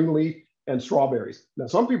 little green leaf, and strawberries. Now,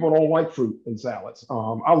 some people don't like fruit in salads.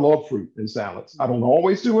 I love fruit in salads. I don't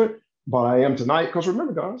always do it, but I am tonight, because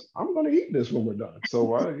remember, guys, I'm going to eat this when we're done.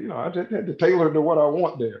 So, I just had to tailor it to what I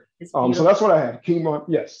want there. So that's what I have. Quinoa,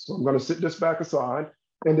 yes. So I'm going to sit this back aside.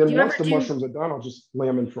 And then once the mushrooms are done, I'll just lay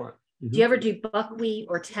them in front. Do you ever do buckwheat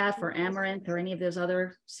or teff or amaranth or any of those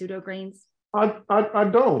other pseudo grains? I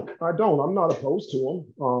don't. I'm not opposed to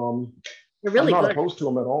them. They're really I'm not good. opposed to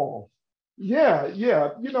them at all. Yeah.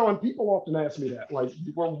 And people often ask me that, like,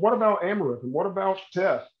 well, what about amaranth and what about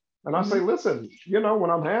teff? And I say, listen, when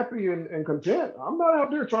I'm happy and content, I'm not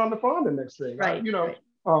out there trying to find the next thing. Right. Right.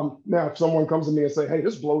 Now if someone comes to me and say, hey,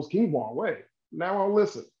 this blows quinoa away, now I'll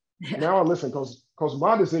listen. Yeah. Now I listen because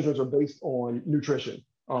my decisions are based on nutrition.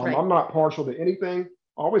 Right. I'm not partial to anything.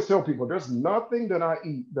 I always tell people there's nothing that I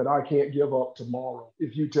eat that I can't give up tomorrow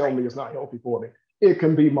if you tell me it's not healthy for me. It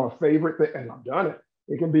can be my favorite thing, and I've done it.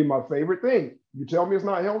 It can be my favorite thing. You tell me it's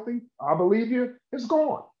not healthy, I believe you, it's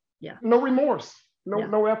gone. Yeah. No remorse,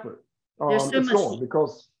 no effort. There's so it's much, gone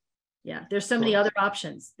because there's so many other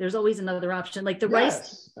options. There's always another option. Like the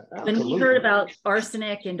rice, absolutely. when we heard about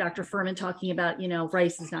arsenic and Dr. Furman talking about,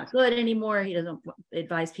 rice is not good anymore, he doesn't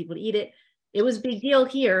advise people to eat it. It was a big deal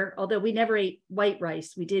here, although we never ate white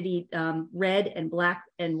rice. We did eat red and black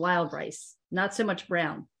and wild rice, not so much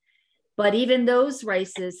brown. But even those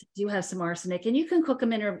rices do have some arsenic, and you can cook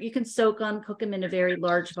them or you can soak them, cook them in a very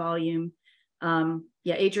large volume.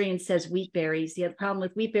 Adrian says wheat berries. The other problem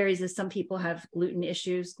with wheat berries is some people have gluten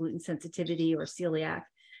issues, gluten sensitivity or celiac.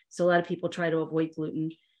 So a lot of people try to avoid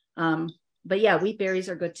gluten. But wheat berries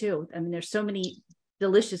are good too. I mean, there's so many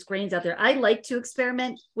delicious grains out there. I like to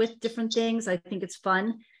experiment with different things. I think it's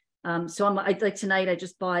fun. Like tonight, I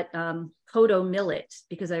just bought Kodo millet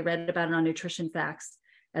because I read about it on Nutrition Facts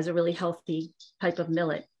as a really healthy type of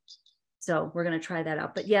millet. So we're going to try that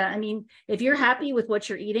out. But I mean, if you're happy with what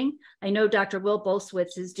you're eating, I know Dr. Will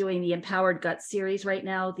Bolswitz is doing the Empowered Gut series right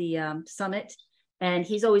now, the summit, and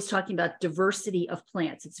he's always talking about diversity of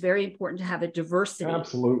plants. It's very important to have a diversity.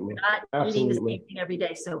 Absolutely. Not eating the same thing every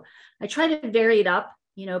day. So I try to vary it up,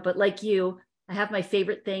 but like you, I have my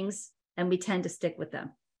favorite things and we tend to stick with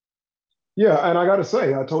them. Yeah, and I got to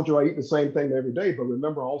say, I told you I eat the same thing every day, but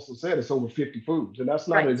remember I also said it's over 50 foods, and that's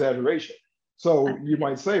not an exaggeration. So you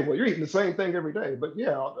might say, well, you're eating the same thing every day, but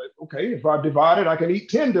okay, if I divide it, I can eat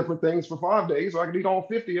 10 different things for 5 days, or I can eat all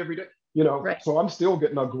 50 every day, so I'm still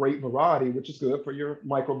getting a great variety, which is good for your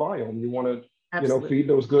microbiome. You want to, feed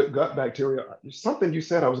those good gut bacteria. Something you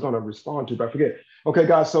said I was going to respond to, but I forget. Okay,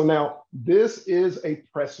 guys, so now this is a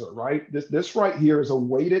presser, right? This right here is a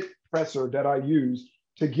weighted presser that I use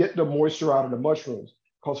to get the moisture out of the mushrooms.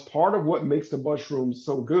 Because part of what makes the mushrooms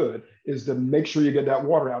so good is to make sure you get that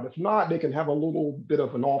water out. If not, they can have a little bit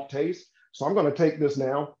of an off taste. So I'm going to take this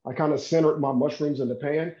now. I kind of centered my mushrooms in the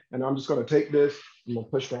pan, and I'm just going to take this. I'm going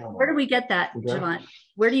to push down. Where do we get that, Javant?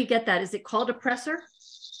 Where do you get that? Is it called a presser?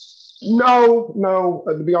 No.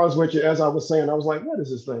 To be honest with you, as I was saying, I was like, what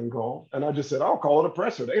is this thing called? And I just said, I'll call it a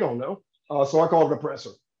presser. They don't know. So I call it a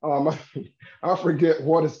presser. I forget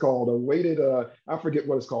what it's called. I forget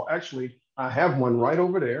what it's called. Actually, I have one right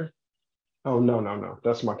over there. Oh, no.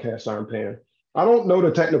 That's my cast iron pan. I don't know the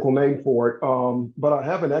technical name for it, but I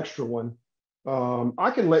have an extra one.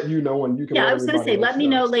 I can let you know, and you can. I was going to say, let me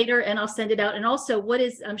know later and I'll send it out. And also,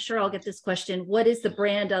 I'm sure I'll get this question. What is the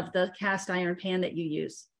brand of the cast iron pan that you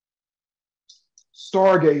use?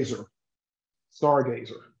 Stargazer.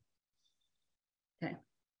 Okay.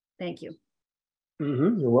 Thank you.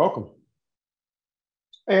 You're welcome.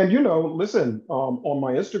 And listen, on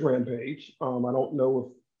my Instagram page, I don't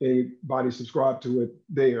know if anybody subscribed to it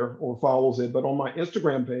there or follows it, but on my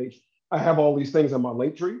Instagram page, I have all these things on my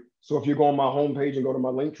link tree. So if you go on my homepage and go to my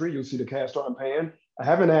link tree, you'll see the cast iron pan. I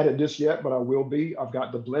haven't added this yet, but I will be. I've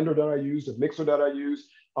got the blender that I use, the mixer that I use.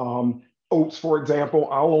 Oats, for example,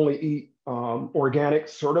 I'll only eat organic,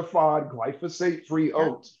 certified, glyphosate-free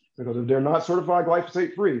oats, because if they're not certified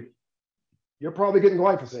glyphosate-free, you're probably getting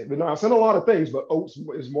glyphosate. But now I've seen a lot of things, but oats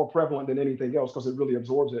is more prevalent than anything else because it really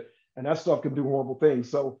absorbs it. And that stuff can do horrible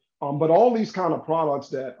things. So, but all these kind of products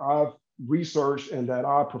that I've researched and that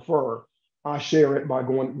I prefer, I share it by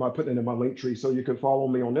putting it in my link tree. So you can follow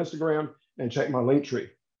me on Instagram and check my link tree.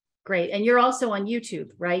 Great. And you're also on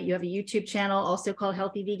YouTube, right? You have a YouTube channel also called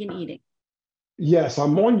Healthy Vegan Eating. Yes,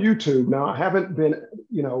 I'm on YouTube now. I haven't been,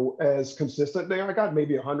 as consistent there. I got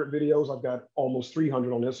maybe 100 videos. I've got almost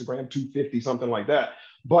 300 on Instagram, 250, something like that.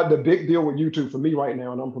 But the big deal with YouTube for me right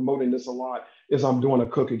now, and I'm promoting this a lot, is I'm doing a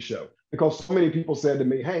cooking show. Because so many people said to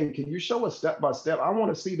me, hey, can you show us step by step? I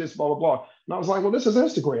want to see this, blah, blah, blah. And I was like, well, this is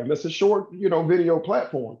Instagram. It's a short, video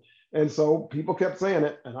platform. And so people kept saying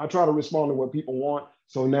it, and I try to respond to what people want.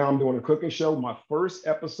 So now I'm doing a cooking show. My first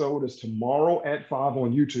episode is tomorrow at 5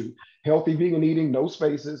 on YouTube. Healthy Vegan Eating, no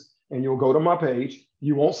spaces. And you'll go to my page.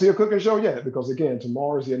 You won't see a cooking show yet because, again,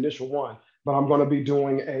 tomorrow is the initial one. But I'm going to be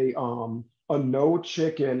doing a no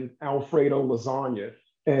chicken Alfredo lasagna.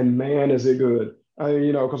 And man, is it good.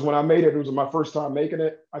 Because when I made it, it was my first time making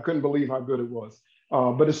it. I couldn't believe how good it was.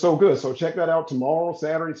 But it's so good. So check that out tomorrow,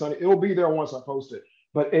 Saturday, Sunday. It'll be there once I post it.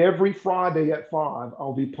 But every Friday at 5,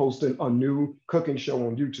 I'll be posting a new cooking show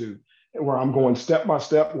on YouTube where I'm going step by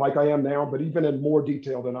step like I am now, but even in more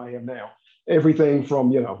detail than I am now. Everything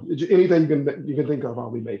from, anything you can think of,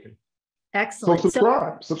 I'll be making. Excellent. So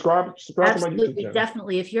subscribe to my YouTube channel.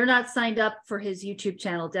 Definitely. If you're not signed up for his YouTube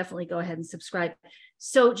channel, definitely go ahead and subscribe.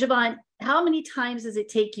 So Javant, how many times does it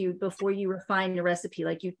take you before you refine your recipe?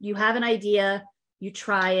 Like you have an idea, you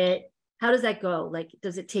try it. How does that go? Like,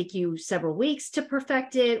 does it take you several weeks to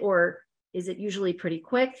perfect it, or is it usually pretty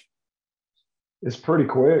quick? It's pretty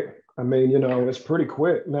quick. I mean, it's pretty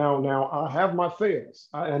quick. Now I have my fails,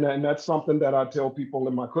 and that's something that I tell people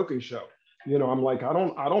in my cooking show. I'm like, I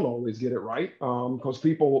don't always get it right, because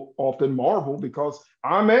people often marvel because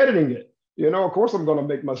I'm editing it. Of course I'm going to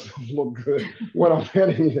make myself look good when I'm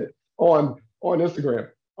editing it on Instagram.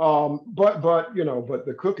 But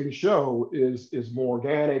the cooking show is more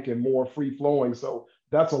organic and more free flowing. So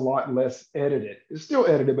that's a lot less edited. It's still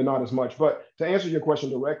edited, but not as much. But to answer your question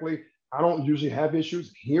directly, I don't usually have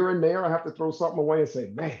issues. Here and there, I have to throw something away and say,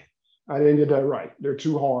 man, I didn't get that right. They're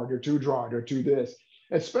too hard. They're too dry. They're too this.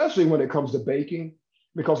 Especially when it comes to baking,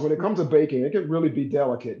 because when it comes to baking, it can really be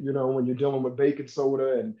delicate, when you're dealing with baking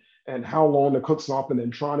soda and how long to cook something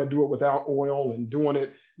and trying to do it without oil and doing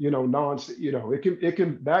it,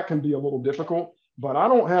 that can be a little difficult, but I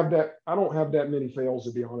don't have that many fails,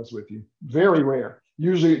 to be honest with you. Very rare.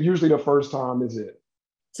 Usually the first time is it.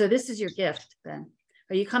 So this is your gift then.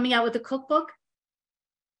 Are you coming out with a cookbook?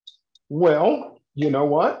 Well, you know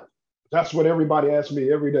what? That's what everybody asks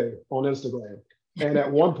me every day on Instagram. And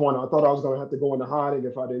at one point, I thought I was going to have to go into hiding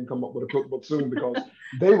if I didn't come up with a cookbook soon, because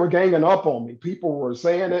they were ganging up on me. People were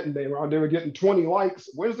saying it, and they were getting 20 likes.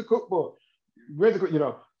 Where's the cookbook?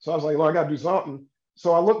 So I was like, well, I got to do something.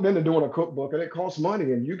 So I looked into doing a cookbook, and it costs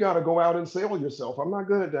money, and you got to go out and sell yourself. I'm not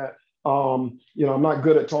good at that. I'm not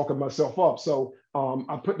good at talking myself up. So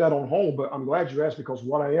I put that on hold, but I'm glad you asked, because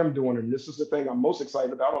what I am doing, and this is the thing I'm most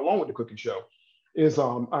excited about, along with the cooking show, is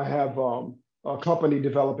I have a company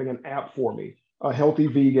developing an app for me. A healthy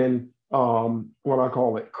vegan, what I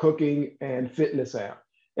call it, cooking and fitness app.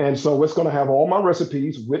 And so it's going to have all my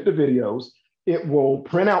recipes with the videos. It will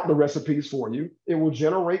print out the recipes for you. It will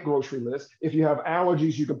generate grocery lists. If you have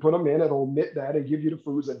allergies, you can put them in. It'll omit that and give you the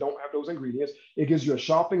foods that don't have those ingredients. It gives you a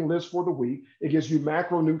shopping list for the week. It gives you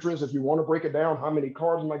macronutrients if you want to break it down. How many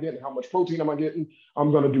carbs am I getting? How much protein am I getting? I'm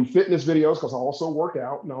going to do fitness videos because I also work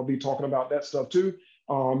out, and I'll be talking about that stuff too.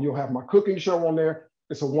 You'll have my cooking show on there.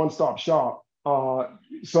 It's a one-stop shop.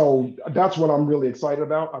 So that's what I'm really excited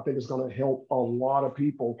about. I think it's going to help a lot of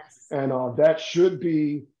people. Yes. And that should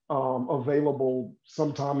be available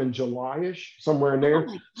sometime in July-ish, somewhere in there.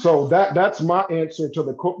 So that's my answer to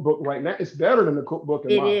the cookbook right now. It's better than the cookbook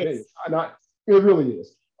in my opinion. It really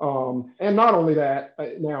is. And not only that,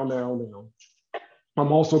 now,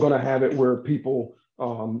 I'm also going to have it where people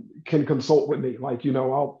can consult with me. Like,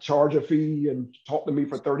 I'll charge a fee and talk to me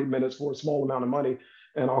for 30 minutes for a small amount of money.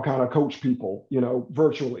 And I'll kind of coach people,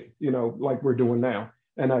 virtually, like we're doing now,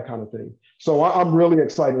 and that kind of thing. So I'm really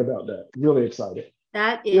excited about that. Really excited.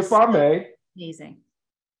 That is, if I may, amazing.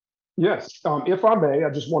 Yes, if I may, I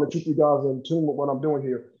just want to keep you guys in tune with what I'm doing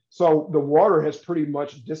here. So the water has pretty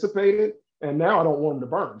much dissipated, and now I don't want them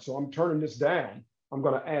to burn. So I'm turning this down. I'm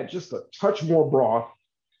going to add just a touch more broth.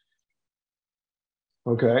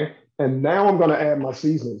 Okay, and now I'm going to add my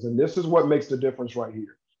seasonings, and this is what makes the difference right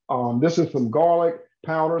here. This is some garlic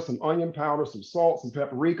powder, some onion powder, some salt, some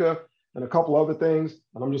paprika, and a couple other things.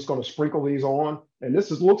 And I'm just going to sprinkle these on. And this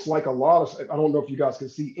looks like a lot of, I don't know if you guys can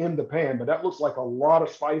see in the pan, but that looks like a lot of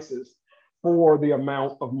spices for the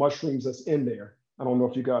amount of mushrooms that's in there. I don't know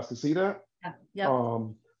if you guys can see that. Yeah.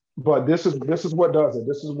 But this is what does it.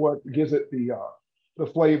 This is what gives it the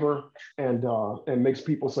flavor and makes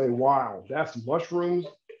people say, wow, that's mushrooms.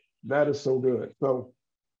 That is so good. So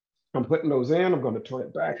I'm putting those in. I'm going to turn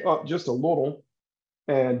it back up just a little.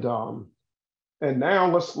 And now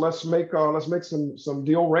let's make some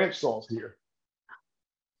dill ranch sauce here.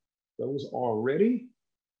 Those are ready.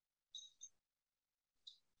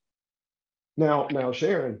 Now,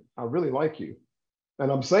 Sharon, I really like you.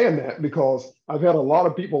 And I'm saying that because I've had a lot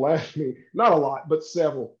of people ask me, not a lot, but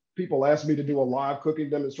several people ask me to do a live cooking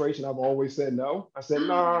demonstration. I've always said no. I said,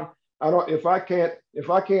 nah, I don't, if I can't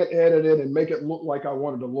edit it and make it look like I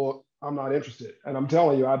wanted to look, I'm not interested. And I'm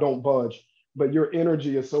telling you, I don't budge. But your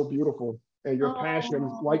energy is so beautiful, and your passion,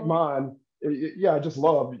 like mine. I just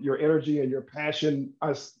love your energy and your passion.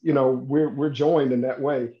 We're joined in that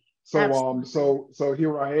way. So so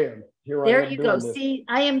here I am. There you go. See,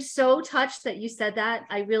 I am so touched that you said that.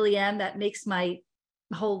 I really am. That makes my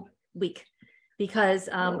whole week, because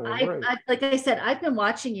like I said, I've been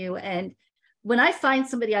watching you, and when I find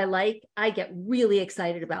somebody I like, I get really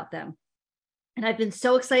excited about them. And I've been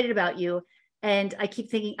so excited about you. And I keep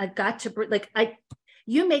thinking, I've got to,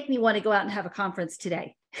 you make me want to go out and have a conference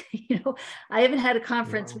today. I haven't had a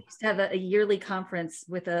conference. Wow. We used to have a yearly conference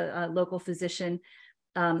with a local physician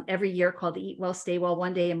every year called the Eat Well, Stay Well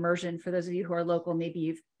One Day Immersion. For those of you who are local, maybe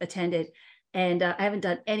you've attended. And I haven't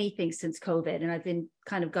done anything since COVID, and I've been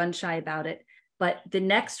kind of gun shy about it. But the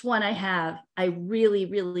next one I have, I really,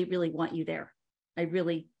 really, really want you there. I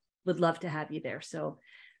really would love to have you there. So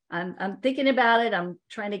I'm thinking about it. I'm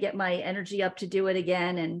trying to get my energy up to do it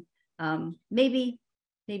again. And maybe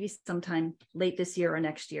sometime late this year or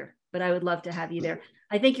next year, but I would love to have you there.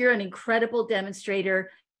 I think you're an incredible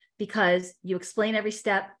demonstrator because you explain every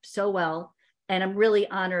step so well. And I'm really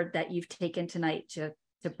honored that you've taken tonight to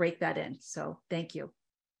break that in. So thank you.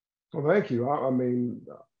 Well, thank you. I mean,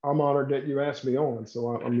 I'm honored that you asked me on.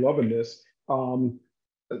 So I'm loving this.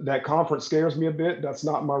 That conference scares me a bit. That's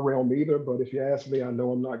not my realm either. But if you ask me, I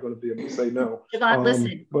know I'm not going to be able to say no. Javant,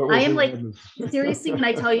 listen, I am like, seriously, when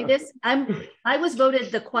I tell you this, I was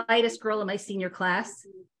voted the quietest girl in my senior class.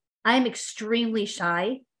 I'm extremely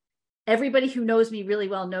shy. Everybody who knows me really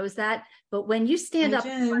well knows that. But when you stand up,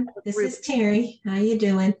 this is Terry. How you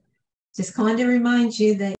doing? Just calling to remind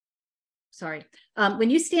you that. Sorry, when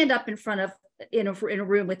you stand up in front of in a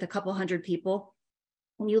room with a couple hundred people,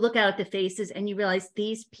 and you look out at the faces and you realize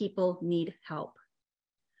these people need help.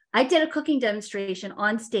 I did a cooking demonstration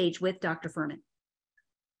on stage with Dr. Furman.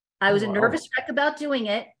 I was a nervous wreck about doing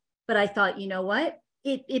it, but I thought, you know what?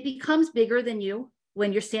 It becomes bigger than you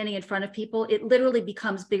when you're standing in front of people. It literally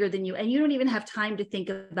becomes bigger than you. And you don't even have time to think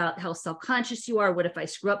about how self-conscious you are. What if I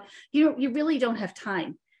screw up? You really don't have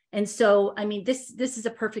time. And so, I mean, this is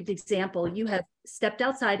a perfect example. You have stepped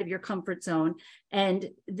outside of your comfort zone, and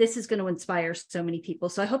this is going to inspire so many people.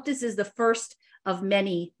 So I hope this is the first of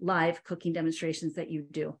many live cooking demonstrations that you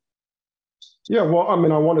do. Yeah, well, I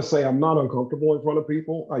mean, I want to say I'm not uncomfortable in front of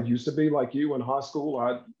people. I used to be like you in high school.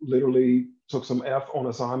 I literally took some F on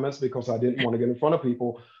assignments because I didn't want to get in front of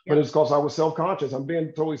people, but it's because I was self-conscious. I'm being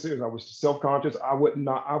totally serious. I was self-conscious. I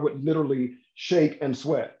would literally shake and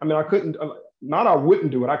sweat. I mean, I couldn't, not I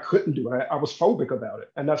wouldn't do it. I couldn't do it. I was phobic about it.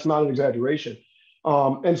 And that's not an exaggeration.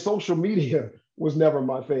 And social media was never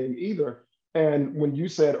my thing either. And when you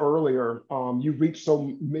said earlier, you reach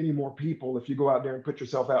so many more people. If you go out there and put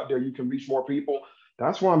yourself out there, you can reach more people.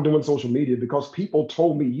 That's why I'm doing social media, because people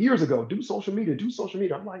told me years ago, do social media, do social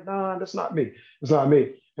media. I'm like, nah, that's not me. It's not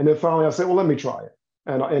me. And then finally I said, well, let me try it.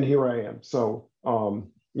 And here I am. So,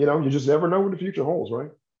 you just never know what the future holds,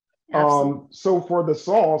 right? So for the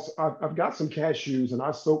sauce, I've got some cashews, and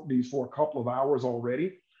I soaked these for a couple of hours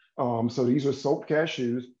already. So these are soaked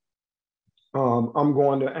cashews. I'm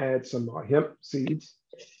going to add some hemp seeds,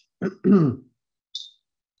 add some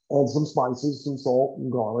spices, some salt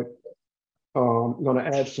and garlic. I'm going to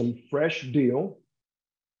add some fresh dill.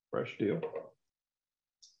 I'm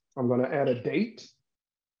going to add a date,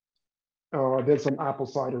 then some apple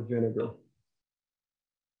cider vinegar.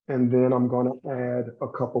 And then I'm going to add a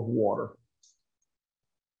cup of water.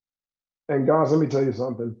 And guys, let me tell you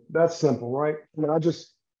something. That's simple, right? I mean,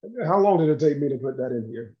 how long did it take me to put that in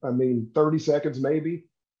here? I mean, 30 seconds, maybe.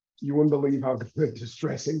 You wouldn't believe how good this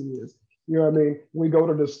dressing is. You know what I mean? We go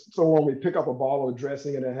to the store and we pick up a bottle of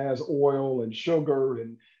dressing, and it has oil and sugar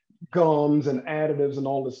and gums and additives and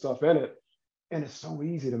all this stuff in it. And it's so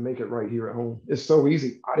easy to make it right here at home. It's so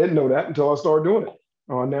easy. I didn't know that until I started doing it.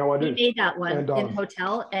 Now I do. We made that one in the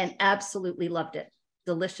hotel and absolutely loved it.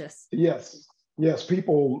 Delicious. Yes.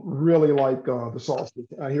 People really like the sausage.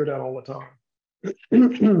 I hear that all the time.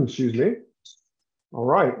 Excuse me. All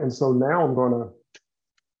right. And so now I'm going to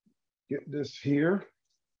get this here.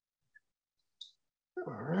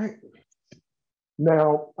 All right.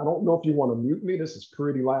 Now, I don't know if you want to mute me. This is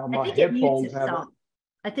pretty loud. My headphones have it.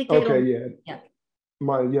 I think okay, yeah.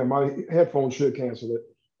 My headphones should cancel it.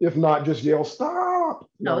 If not, just yell stop.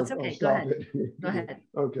 No, it's okay. Go ahead. Go ahead.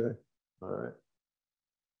 Okay. All right.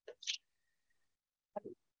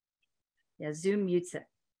 Yeah, Zoom mutes it.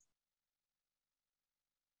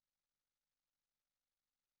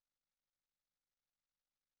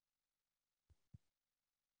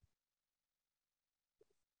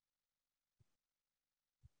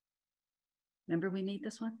 Remember we made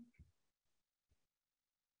this one?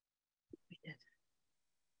 We did.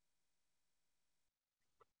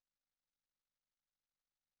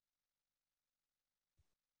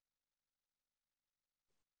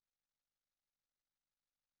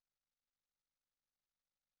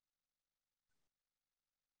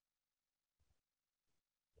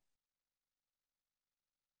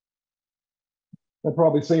 That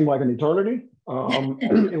probably seemed like an eternity.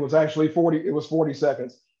 It was actually 40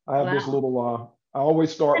 seconds. I have this Wow. little, I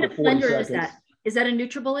always start with 40 Blender is seconds. that? Is that a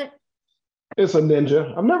NutriBullet? It's a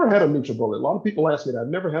Ninja. I've never had a NutriBullet. A lot of people ask me that. I've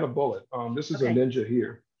never had a bullet. This is a Okay. Ninja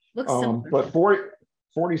here. Looks similar. But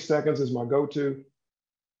 40 seconds is my go-to.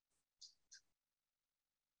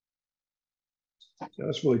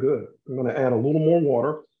 That's really good. I'm going to add a little more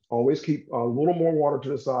water. Always keep a little more water to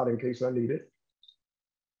the side in case I need it.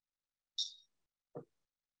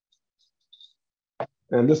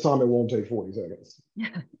 And this time it won't take 40 seconds.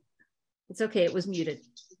 It's okay. It was muted.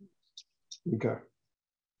 Okay.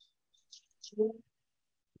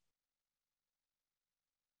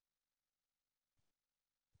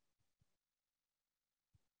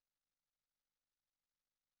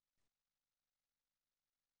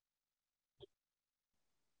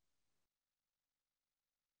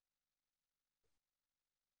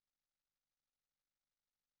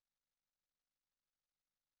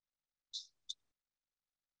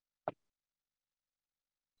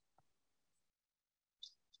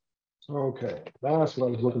 Okay, that's what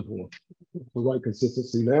I was looking for. The right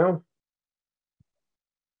consistency now.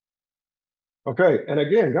 Okay, and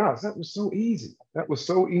again, guys, that was so easy. That was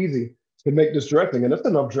so easy to make this dressing. And there's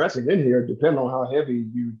enough dressing in here, depending on how heavy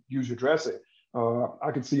you use your dressing.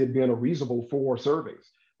 I could see it being a reasonable 4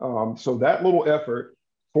 servings. So that little effort,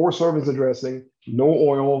 4 servings of dressing, no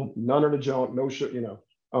oil, none of the junk, no sugar,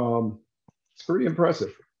 it's pretty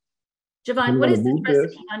impressive. Javant, what is this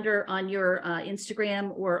recipe under on your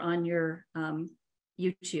Instagram or on your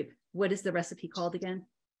YouTube? What is the recipe called again?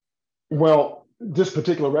 Well, this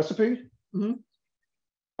particular recipe, Mm-hmm.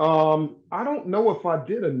 I don't know if I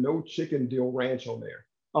did a no chicken dill ranch on there.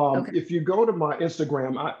 Okay. If you go to my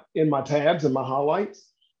Instagram, in my tabs and my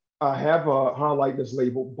highlights, I have a highlight that's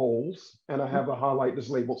labeled bowls, and I have a highlight that's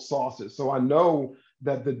labeled sauces. So I know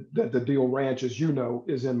that the dill ranch, as you know,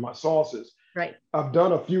 is in my sauces. Right. I've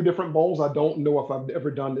done a few different bowls. I don't know if I've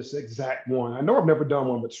ever done this exact one. I know I've never done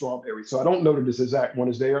one with strawberry, so I don't know that this exact one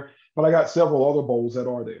is there, but I got several other bowls that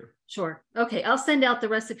are there. Sure. Okay. I'll send out the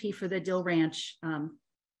recipe for the dill ranch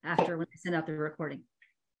after when I send out the recording.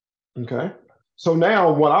 Okay. So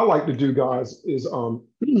now what I like to do, guys, is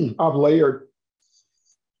I've layered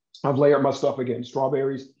my stuff again: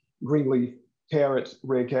 strawberries, green leaf, carrots,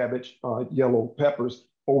 red cabbage, yellow peppers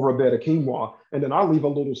over a bed of quinoa, and then I leave a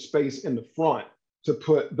little space in the front to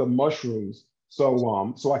put the mushrooms,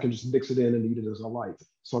 so I can just mix it in and eat it as I like.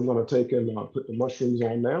 So I'm going to take and put the mushrooms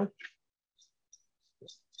on now.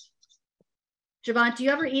 Javant, do you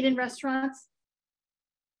ever eat in restaurants?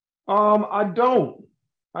 I don't.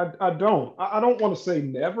 I don't. I don't want to say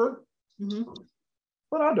never,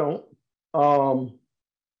 but I don't.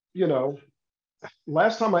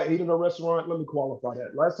 Last time I ate in a restaurant, let me qualify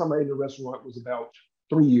that. Last time I ate in a restaurant was about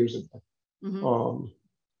 3 years ago.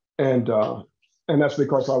 And that's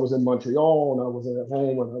because I was in Montreal and I wasn't at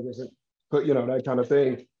home and I wasn't, that kind of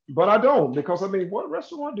thing. But I don't, because what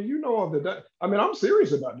restaurant do you know of that? I'm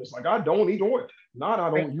serious about this. Like, I don't eat oil. I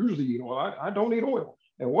don't usually eat oil. I don't eat oil.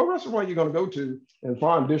 And what restaurant are you going to go to and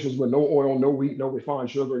find dishes with no oil, no wheat, no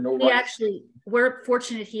refined sugar, no rice? We're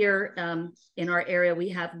fortunate here in our area. We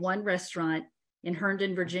have one restaurant in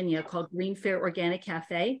Herndon, Virginia called Green Fair Organic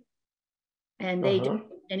Cafe. And they don't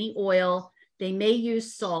use any oil. They may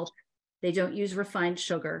use salt. They don't use refined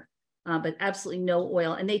sugar, but absolutely no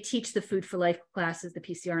oil. And they teach the Food for Life classes, the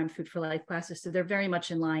PCRM Food for Life classes. So they're very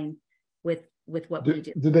much in line with what we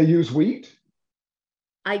do. Do they use wheat?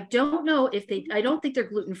 I don't know if I don't think they're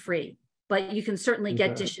gluten-free, but you can certainly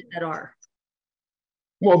get dishes that are.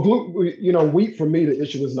 Well, wheat for me, the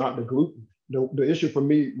issue is not the gluten. The issue for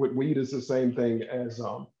me with wheat is the same thing as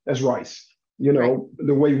rice.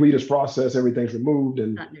 The way wheat is processed, everything's removed,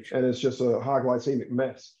 and it's just a high glycemic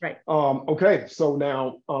mess. Right. Okay. So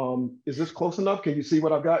now, is this close enough? Can you see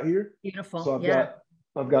what I've got here? Beautiful. So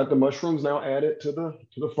I've got the mushrooms now added to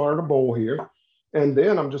the front of the bowl here, and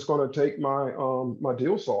then I'm just going to take my my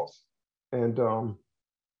dill sauce and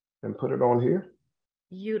put it on here.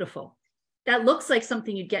 Beautiful. That looks like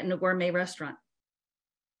something you'd get in a gourmet restaurant.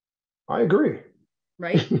 I agree.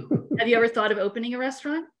 Right. Have you ever thought of opening a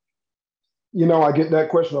restaurant? I get that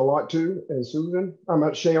question a lot too. And Susan,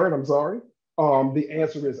 Sharon, I'm sorry. The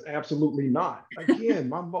answer is absolutely not. Again,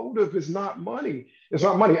 my motive is not money. It's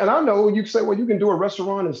not money. And I know you say, well, you can do a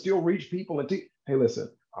restaurant and still reach people and hey,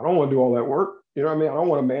 listen, I don't want to do all that work. You know what I mean? I don't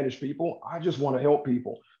want to manage people. I just want to help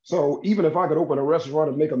people. So even if I could open a restaurant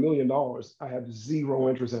and make $1 million, I have zero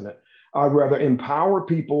interest in it. I'd rather empower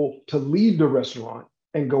people to leave the restaurant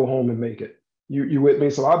and go home and make it. You with me?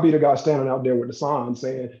 So I'll be the guy standing out there with the sign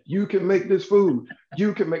saying, you can make this food.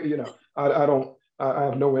 You can make, I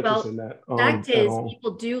have no interest Well, in that fact at is, all.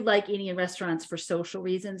 people do like eating in restaurants for social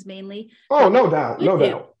reasons mainly. Oh, But no doubt, no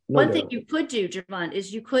doubt. one thing you could do, Javant,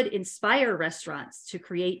 is you could inspire restaurants to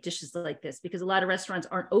create dishes like this, because a lot of restaurants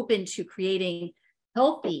aren't open to creating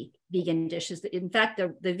healthy vegan dishes. In fact,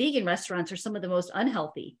 the vegan restaurants are some of the most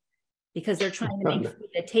unhealthy because they're trying to make food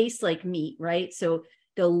that tastes like meat, right? So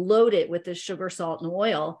they'll load it with the sugar, salt, and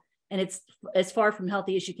oil, and it's as far from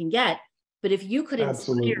healthy as you can get. But if you could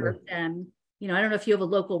inspire them, you know, I don't know if you have a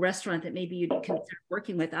local restaurant that maybe you'd consider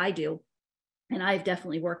working with. I do. And I've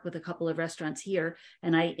definitely worked with a couple of restaurants here.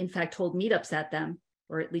 And I, in fact, hold meetups at them,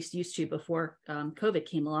 or at least used to before COVID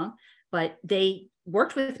came along. But they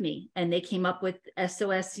worked with me and they came up with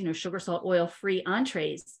SOS, you know, sugar, salt, oil free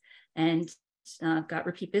entrees, and got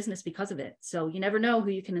repeat business because of it. So you never know who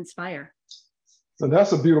you can inspire. So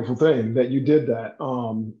that's a beautiful thing that you did that.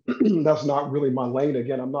 That's not really my lane.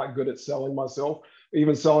 Again, I'm not good at selling myself,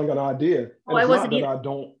 even selling an idea. Oh, I wasn't not that either. I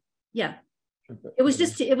don't. Yeah. It was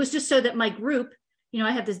just so that my group, you know,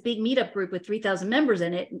 I have this big meetup group with 3,000 members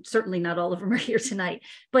in it. And certainly not all of them are here tonight,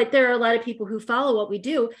 but there are a lot of people who follow what we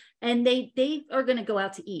do, and they are going to go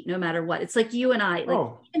out to eat no matter what. It's like you and I,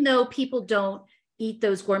 like, even though people don't eat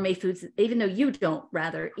those gourmet foods, even though you don't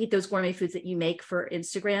rather eat those gourmet foods that you make for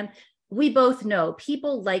Instagram, we both know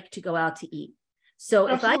people like to go out to eat. So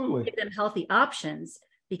if I can give them healthy options,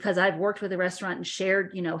 because I've worked with a restaurant and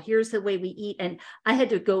shared, you know, here's the way we eat. And I had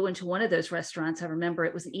to go into one of those restaurants. I remember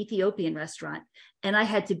it was an Ethiopian restaurant, and I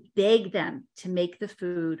had to beg them to make the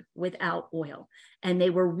food without oil. And they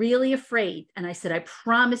were really afraid. And I said, I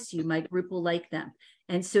promise you, my group will like them.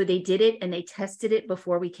 And so they did it, and they tested it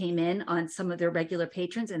before we came in on some of their regular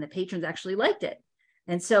patrons, and the patrons actually liked it.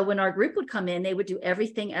 And so when our group would come in, they would do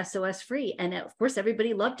everything SOS free. And of course,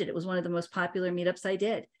 everybody loved it. It was one of the most popular meetups I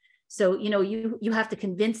did. So, you know, you have to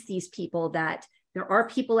convince these people that there are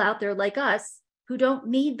people out there like us who don't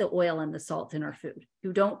need the oil and the salt in our food,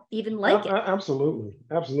 who don't even like it. Absolutely.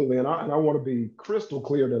 Absolutely. And I want to be crystal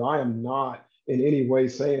clear that I am not in any way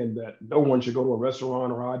saying that no one should go to a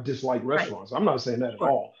restaurant or I dislike restaurants. Right. I'm not saying that at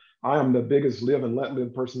all. I am the biggest live and let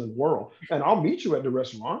live person in the world. And I'll meet you at the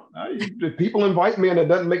restaurant. If people invite me and it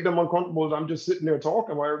doesn't make them uncomfortable as I'm just sitting there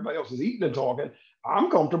talking while everybody else is eating and talking,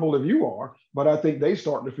 I'm comfortable if you are, but I think they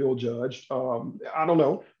start to feel judged. I don't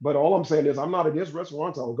know, but all I'm saying is I'm not against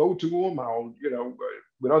restaurants. I'll go to them. I'll, you know,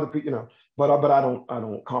 with other people, you know, but I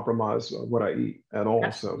don't compromise what I eat at all.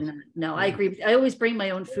 Absolutely so no, I agree. I always bring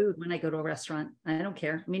my own food when I go to a restaurant. I don't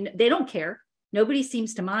care. I mean, they don't care. Nobody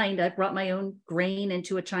seems to mind. I brought my own grain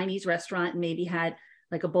into a Chinese restaurant and maybe had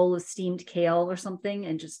like a bowl of steamed kale or something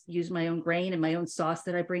and just used my own grain and my own sauce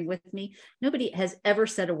that I bring with me. Nobody has ever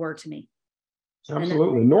said a word to me.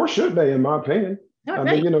 Absolutely. Nor should they, in my opinion. I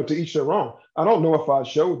mean, you know, to each their own. I don't know if I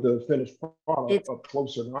showed the finished product up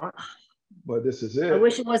close or not, but this is it. I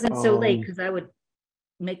wish it wasn't so late, because I would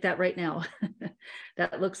make that right now.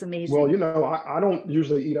 That looks amazing. Well, you know, I don't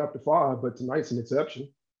usually eat after 5, but tonight's an exception.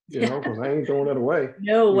 You know, because I ain't throwing it away.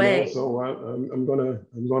 No way. Know, so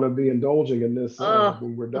I'm gonna be indulging in this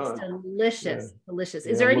when we're done. It's delicious, delicious.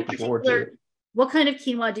 Is there any particular? What kind of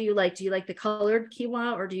quinoa do you like? Do you like the colored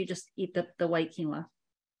quinoa, or do you just eat the white quinoa?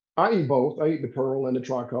 I eat both. I eat the pearl and the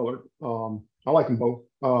tricolored. I like them both.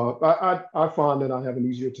 I find that I have an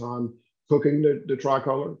easier time cooking the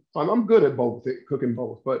tricolored. I'm good at both, cooking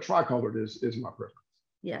both, but tricolored is my preference.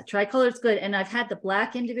 Yeah, tricolored is good. And I've had the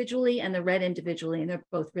black individually and the red individually, and they're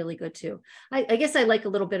both really good too. I guess I like a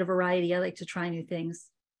little bit of variety. I like to try new things.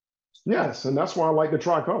 Yes, and that's why I like the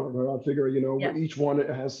tricolored. I figure, you know, each one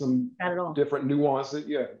has some different nuances.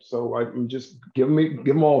 Yeah, so I'm just give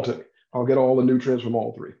them all to me. I'll get all the nutrients from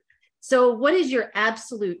all 3. So what is your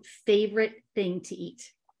absolute favorite thing to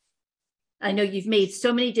eat? I know you've made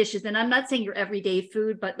so many dishes, and I'm not saying your everyday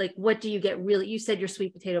food, but like, what do you get really? You said your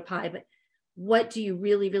sweet potato pie, but what do you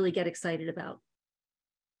really, really get excited about?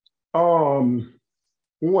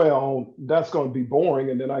 Well, that's going to be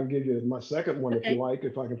boring, and then I can give you my second one if you like,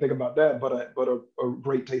 if I can think about that. But a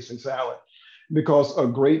great tasting salad, because a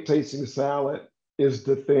great tasting salad is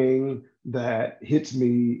the thing that hits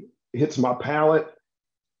my palate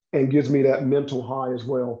and gives me that mental high as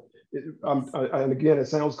well. And again, it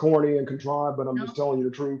sounds corny and contrived, but I'm just telling you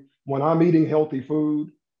the truth. When I'm eating healthy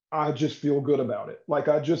food, I just feel good about it. Like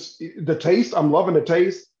the taste, I'm loving the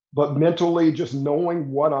taste, but mentally just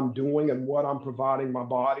knowing what I'm doing and what I'm providing my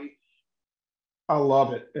body, I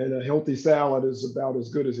love it. And a healthy salad is about as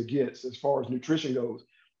good as it gets as far as nutrition goes.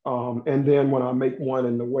 And then when I make one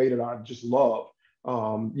in the way that I just love,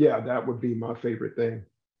 that would be my favorite thing.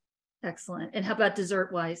 Excellent. And how about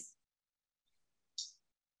dessert wise?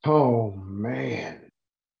 Oh man,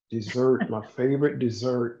 dessert, my favorite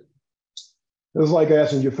dessert. It's like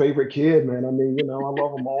asking your favorite kid, man. I mean, I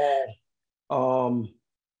love them all. Um,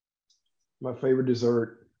 my favorite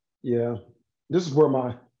dessert. Yeah. This is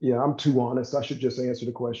where yeah, I'm too honest. I should just answer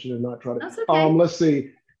the question and not try That's to. okay. Let's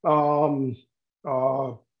see. Um,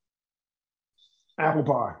 uh, apple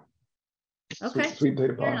pie, Okay. sweet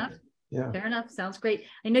potato Fair pie. enough. Yeah. Fair enough. Sounds great.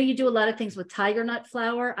 I know you do a lot of things with tiger nut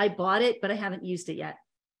flour. I bought it, but I haven't used it yet.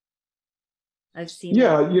 I've seen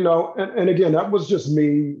that. Yeah, and again, that was just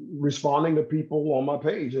me responding to people on my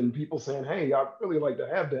page and people saying, hey, I'd really like to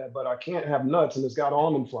have that, but I can't have nuts and it's got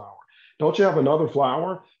almond flour. Don't you have another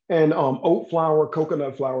flour? And oat flour,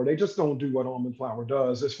 coconut flour, they just don't do what almond flour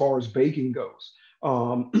does as far as baking goes.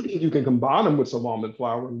 You can combine them with some almond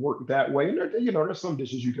flour and work that way. And there's some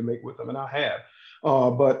dishes you can make with them, and I have.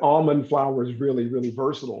 But almond flour is really, really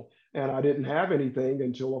versatile. And I didn't have anything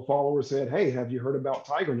until a follower said, hey, have you heard about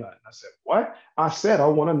tiger nut? And I said, what? I said, I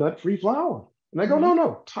want a nut-free flour. And they go,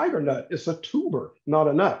 no, tiger nut. It's a tuber, not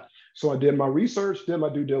a nut. So I did my research, did my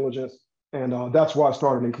due diligence, and that's why I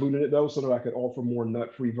started including it, though, so that I could offer more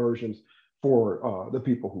nut-free versions for the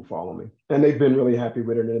people who follow me. And they've been really happy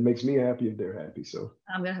with it, and it makes me happy if they're happy. So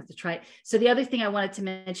I'm going to have to try it. So the other thing I wanted to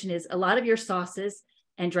mention is a lot of your sauces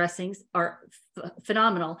and dressings are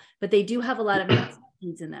phenomenal, but they do have a lot of nuts and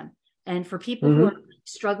seeds in them. And for people who are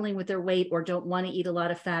struggling with their weight or don't want to eat a lot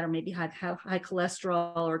of fat or maybe have high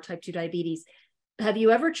cholesterol or type 2 diabetes, have you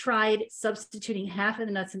ever tried substituting half of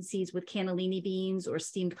the nuts and seeds with cannellini beans or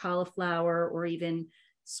steamed cauliflower or even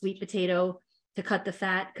sweet potato to cut the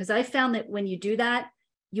fat? Because I found that when you do that,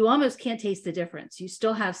 you almost can't taste the difference. You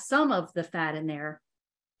still have some of the fat in there,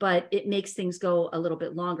 but it makes things go a little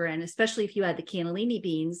bit longer. And especially if you add the cannellini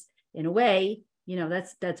beans, in a way,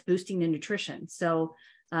 that's boosting the nutrition. So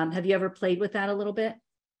have you ever played with that a little bit?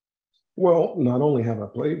 well, not only have I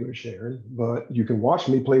played with it, Sharon, but you can watch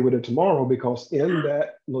me play with it tomorrow, because in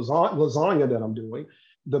that lasagna that I'm doing,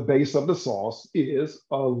 the base of the sauce is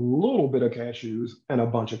a little bit of cashews and a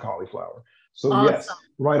bunch of cauliflower. So Awesome. yes,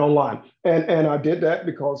 right on line. And I did that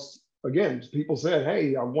because, again, people said,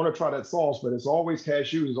 hey, I want to try that sauce, but it's always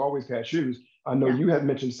cashews, it's always cashews. I know you had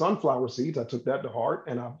mentioned sunflower seeds. I took that to heart,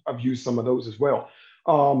 and I've used some of those as well.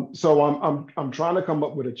 So I'm trying to come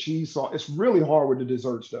up with a cheese sauce. It's really hard with the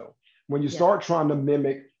desserts, though. When you start trying to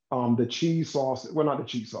mimic the cheese sauce, well, not the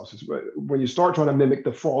cheese sauces, but when you start trying to mimic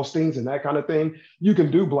the frostings and that kind of thing, you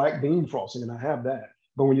can do black bean frosting, and I have that.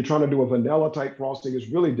 But when you're trying to do a vanilla type frosting, it's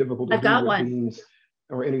really difficult to do with beans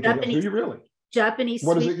or anything else. Do you really? Japanese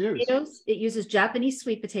What does sweet it use? potatoes. It uses Japanese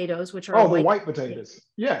sweet potatoes, which are Oh, the white potatoes.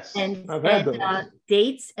 Yes, I've had those.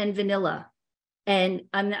 Dates and vanilla. And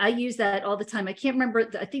I use that all the time. I can't remember.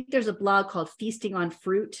 I think there's a blog called Feasting on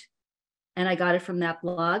Fruit, and I got it from that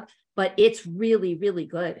blog. But it's really, really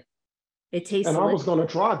good. It tastes. And I was going to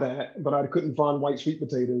try that, but I couldn't find white sweet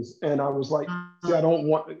potatoes. And I was like, see, I don't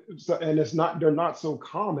want, and they're not so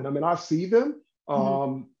common. I mean, I see them.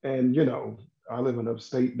 And, I live in a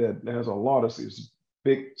state that has a lot of these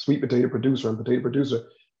big sweet potato producer and potato producer.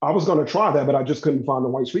 I was going to try that, but I just couldn't find the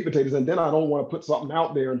white sweet potatoes. And then I don't want to put something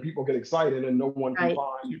out there and people get excited and no one can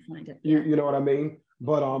find it. You know what I mean?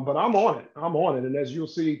 But I'm on it. I'm on it. And as you'll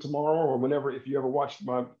see tomorrow, or whenever, if you ever watch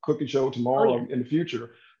my cooking show tomorrow in the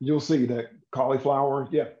future, you'll see that cauliflower.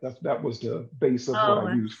 Yeah, that was the base of what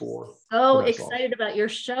I use for. So excited about your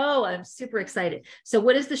show. I'm super excited. So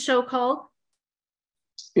what is the show called?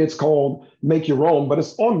 It's called Make Your Own, but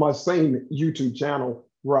it's on my same YouTube channel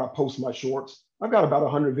where I post my shorts. I've got about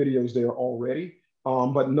 100 videos there already,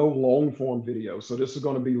 but no long form videos. So this is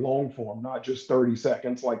going to be long form, not just 30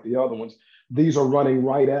 seconds like the other ones. These are running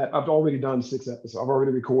I've already done 6 episodes. I've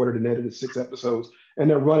already recorded and edited 6 episodes, and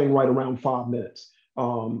they're running right around 5 minutes.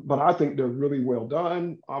 But I think they're really well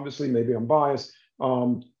done. Obviously, maybe I'm biased.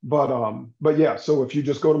 But yeah, so if you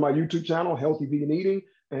just go to my YouTube channel, Healthy Vegan Eating,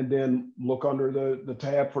 and then look under the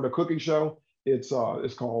tab for the cooking show, it's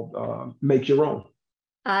called Make Your Own.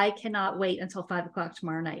 I cannot wait until 5 o'clock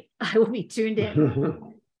tomorrow night. I will be tuned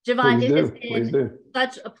in. Javant, it has been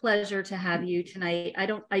such a pleasure to have you tonight.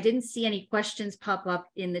 I didn't see any questions pop up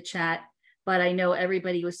in the chat, but I know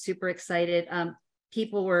everybody was super excited.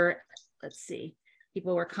 People were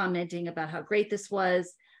commenting about how great this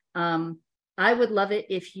was. I would love it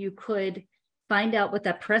if you could find out what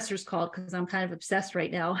that presser's called, because I'm kind of obsessed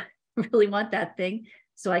right now. I really want that thing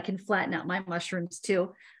so I can flatten out my mushrooms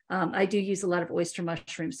too. I do use a lot of oyster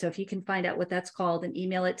mushrooms. So if you can find out what that's called and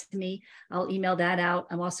email it to me, I'll email that out.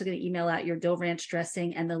 I'm also going to email out your dill ranch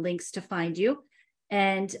dressing and the links to find you.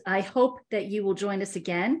 And I hope that you will join us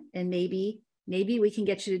again and maybe maybe we can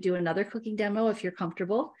get you to do another cooking demo if you're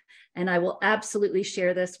comfortable. And I will absolutely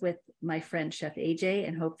share this with my friend Chef AJ,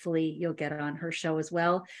 and hopefully you'll get on her show as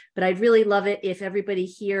well. But I'd really love it if everybody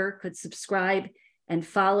here could subscribe and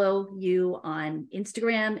follow you on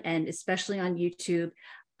Instagram and especially on YouTube.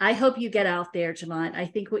 I hope you get out there, Javant. I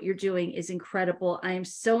think what you're doing is incredible. I am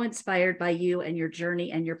so inspired by you and your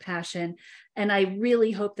journey and your passion. And I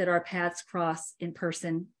really hope that our paths cross in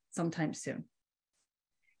person sometime soon.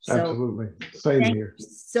 So, absolutely. Same thank here. you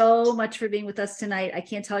so much for being with us tonight. I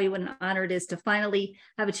can't tell you what an honor it is to finally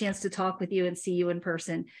have a chance to talk with you and see you in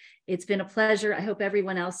person. It's been a pleasure. I hope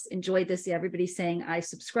everyone else enjoyed this. Everybody's saying, I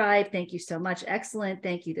subscribe. Thank you so much. Excellent.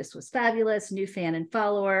 Thank you. This was fabulous. New fan and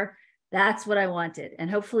follower. That's what I wanted. And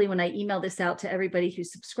hopefully when I email this out to everybody who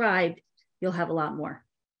subscribed, you'll have a lot more.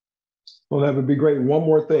 Well, that would be great. One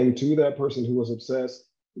more thing to that person who was obsessed.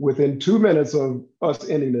 Within 2 minutes of us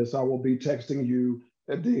ending this, I will be texting you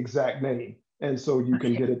the exact name. And so you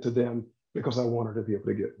can get it to them, because I want her to be able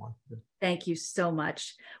to get one. Thank you so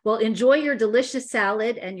much. Well, enjoy your delicious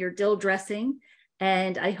salad and your dill dressing.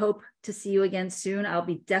 And I hope to see you again soon. I'll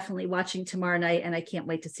be definitely watching tomorrow night, and I can't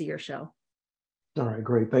wait to see your show. All right,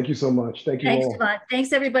 great. Thank you so much. Thank you Thanks, all. Javant.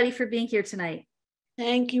 Thanks everybody for being here tonight.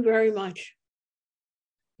 Thank you very much.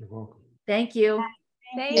 You're welcome. Thank you.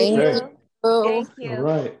 Thank Okay. you. Thank All you.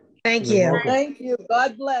 right. Thank You're you. welcome. Thank you.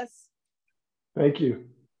 God bless. Thank you.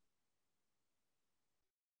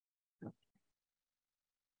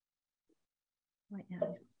 Right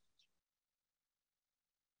now.